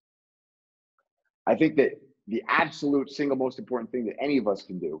this, I think that the absolute single most important thing that any of us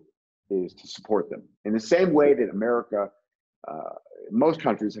can do is to support them. In the same way that America, most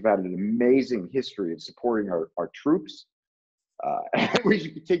countries have had an amazing history of supporting our troops. We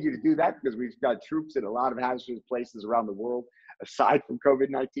should continue to do that because we've got troops in a lot of hazardous places around the world, aside from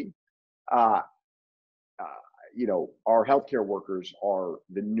COVID-19. Our healthcare workers are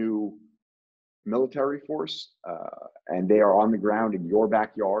the new military force, and they are on the ground in your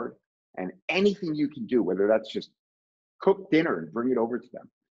backyard. And anything you can do, whether that's just cook dinner and bring it over to them,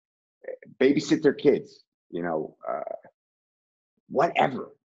 babysit their kids,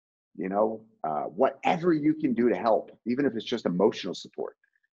 whatever, whatever you can do to help, even if it's just emotional support.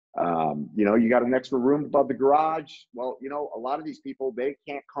 You got an extra room above the garage. Well, a lot of these people, they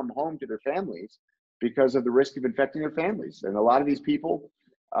can't come home to their families because of the risk of infecting their families. And a lot of these people,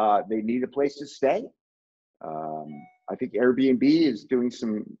 they need a place to stay. I think Airbnb is doing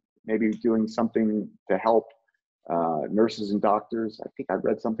something to help nurses and doctors. I think I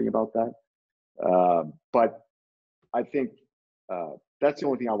read something about that. But I think that's the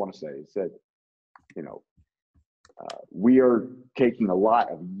only thing I want to say is that, we are taking a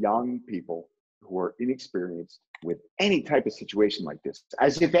lot of young people who are inexperienced with any type of situation like this,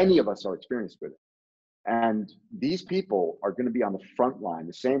 as if any of us are experienced with it. And these people are going to be on the front line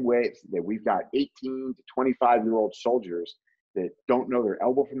the same way that we've got 18 to 25-year-old soldiers that don't know their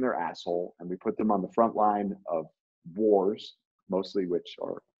elbow from their asshole, and we put them on the front line of wars, mostly which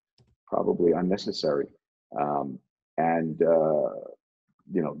are probably unnecessary.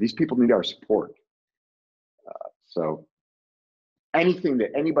 These people need our support. So anything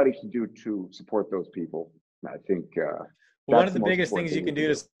that anybody can do to support those people, I think one of the biggest things you can do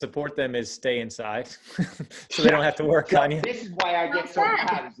to support them is stay inside so they don't have to work on you. This is why I get so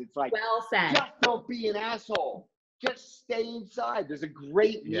mad. It's like, well said. Just don't be an asshole. Just stay inside. There's a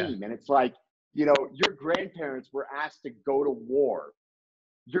great meme, and it's like, your grandparents were asked to go to war.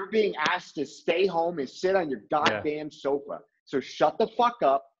 You're being asked to stay home and sit on your goddamn sofa. So shut the fuck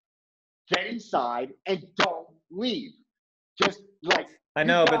up, get inside, and don't leave. Just like I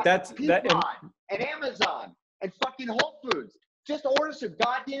know, but that's Peapod and Amazon and fucking Whole Foods. Just order some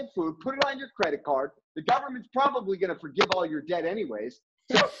goddamn food, put it on your credit card. The government's probably going to forgive all your debt anyways.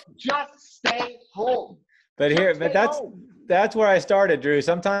 So just stay home. But that's where I started, Drew.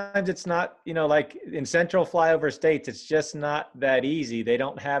 Sometimes it's not, like in central flyover states, it's just not that easy. They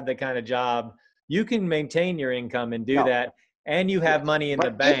don't have the kind of job. You can maintain your income and do that, and you have money in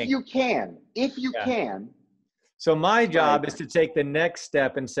the bank. If you can. So my job is to take the next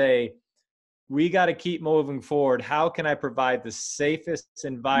step and say, we got to keep moving forward. How can I provide the safest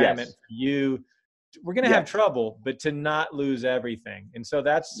environment for you? We're going to have trouble, but to not lose everything. And so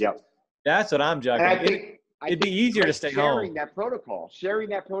that's what I'm juggling. It'd be easier to stay home. Sharing that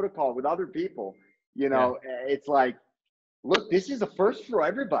protocol with other people, it's like, look, this is a first for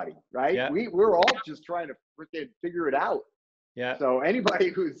everybody, right? Yeah. We're all just trying to freaking figure it out. Yeah. So anybody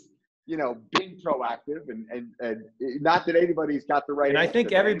who's, being proactive and not that anybody's got the right. And I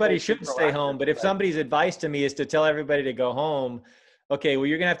think everybody should stay home. But if somebody's advice to me is to tell everybody to go home, okay, well,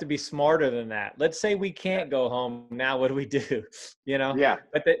 you're going to have to be smarter than that. Let's say we can't go home. Now, what do we do? Yeah.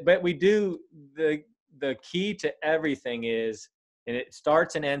 But we do the key to everything is, and it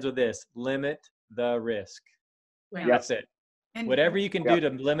starts and ends with this: limit the risk. Well, that's it. And whatever you can do to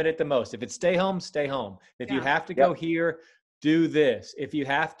limit it the most. If it's stay home, stay home. If you have to go here, do this. If you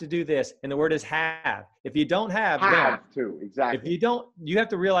have to do this, and the word is have. If you don't have to, exactly. If you don't, you have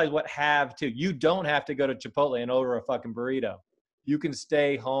to realize what have to. You don't have to go to Chipotle and order a fucking burrito. You can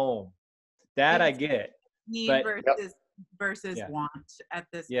stay home. That I get. Need versus want at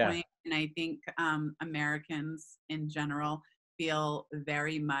this point. And I think Americans in general feel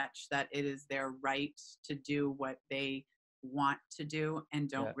very much that it is their right to do what they want to do and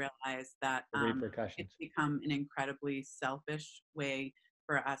don't realize that it's become an incredibly selfish way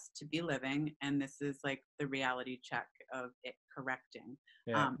for us to be living. And this is like the reality check of it correcting.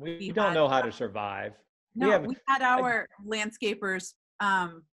 We don't know how to survive. No, we had our landscapers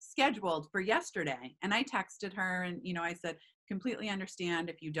scheduled for yesterday, and I texted her, and I said, completely understand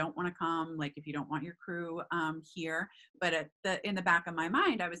if you don't want to come, like if you don't want your crew here. But in the back of my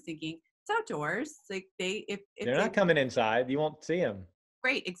mind, I was thinking it's outdoors. Like if they're not coming inside, you won't see them.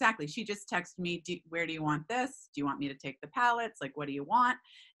 Great, exactly. She just texted me, where do you want this? Do you want me to take the pallets? Like, what do you want?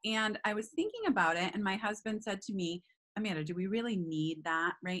 And I was thinking about it, and my husband said to me, Amanda, do we really need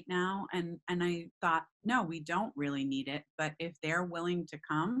that right now? And I thought, no, we don't really need it. But if they're willing to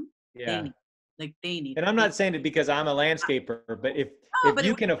come, yeah, they need. And I'm not saying it because I'm a landscaper, but if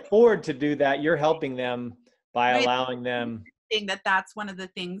you can was, afford to do that, you're helping them by allowing them. That's one of the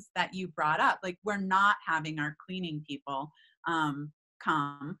things that you brought up. Like, we're not having our cleaning people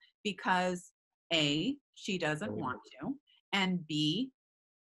come because A, she doesn't want to, and B,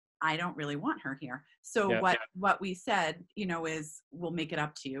 I don't really want her here. So what we said, is we'll make it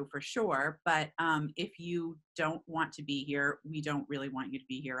up to you for sure. But if you don't want to be here, we don't really want you to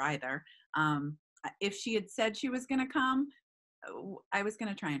be here either. If she had said she was going to come, I was going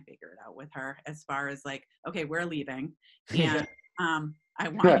to try and figure it out with her as far as like, okay, we're leaving. And I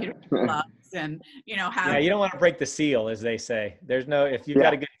want you to gloves and, have. Yeah, you don't want to break the seal, as they say. If you've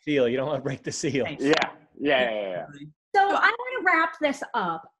got a good seal, you don't want to break the seal. Yeah. So I want to wrap this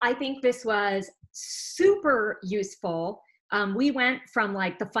up. I think this was super useful. We went from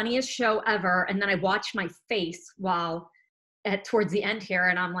like the funniest show ever, and then I watched my face towards the end here,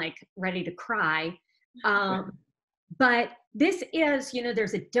 and I'm like ready to cry. But this is,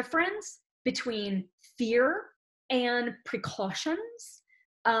 there's a difference between fear and precautions.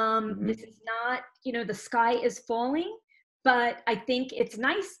 This is not, the sky is falling, but I think it's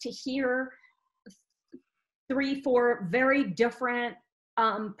nice to hear 3-4 very different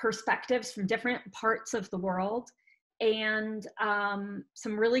perspectives from different parts of the world, and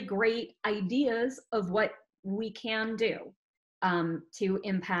some really great ideas of what we can do to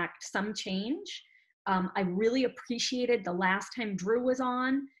impact some change. I really appreciated the last time Drew was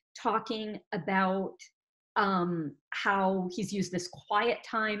on talking about how he's used this quiet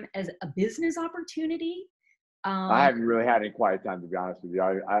time as a business opportunity. I haven't really had any quiet time, to be honest with you.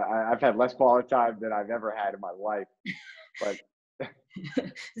 I've had less quiet time than I've ever had in my life. But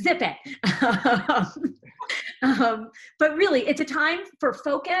zip it. But really, it's a time for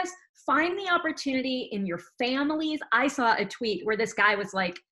focus. Find the opportunity in your families. I saw a tweet where this guy was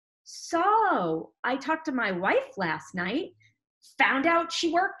like, so I talked to my wife last night, found out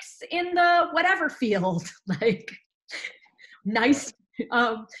she works in the whatever field. Like, nice.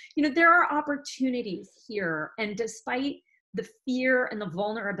 There are opportunities here, and despite the fear and the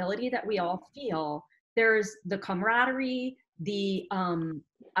vulnerability that we all feel, there's the camaraderie, the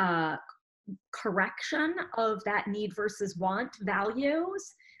correction of that need versus want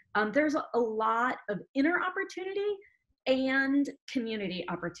values. There's a lot of inner opportunity and community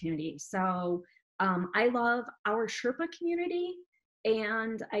opportunity. So I love our Sherpa community,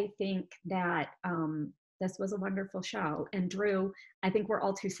 and I think that this was a wonderful show. And Drew, I think we're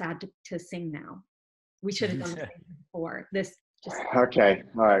all too sad to sing now. We should have done this before. Okay.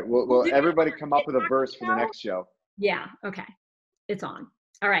 All right. Well, everybody come up with a verse for the next show. Yeah. Okay. It's on.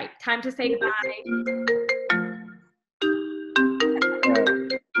 All right. Time to say goodbye.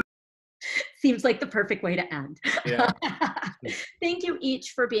 Seems like the perfect way to end. Yeah. Thank you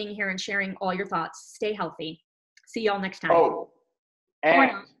each for being here and sharing all your thoughts. Stay healthy. See y'all next time. Oh,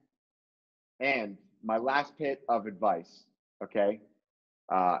 and my last bit of advice, okay?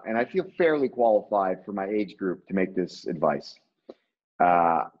 And I feel fairly qualified for my age group to make this advice.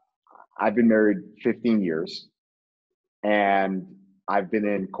 I've been married 15 years, and I've been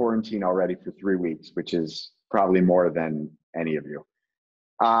in quarantine already for 3 weeks, which is probably more than any of you.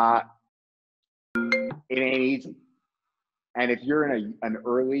 It ain't easy. And if you're in an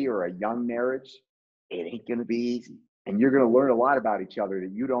early or a young marriage, it ain't going to be easy. And you're going to learn a lot about each other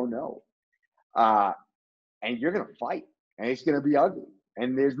that you don't know. And you're going to fight, and it's going to be ugly,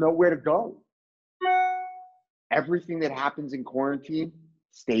 and there's nowhere to go. Everything that happens in quarantine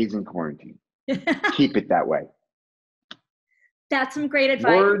stays in quarantine. Keep it that way. That's some great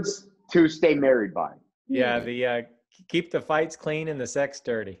advice. Words to stay married by. Yeah, keep the fights clean and the sex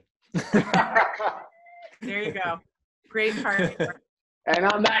dirty. There you go. Great part. And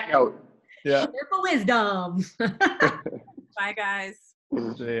on that note, Sherpa wisdom. Bye, guys.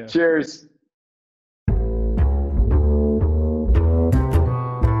 Cheers.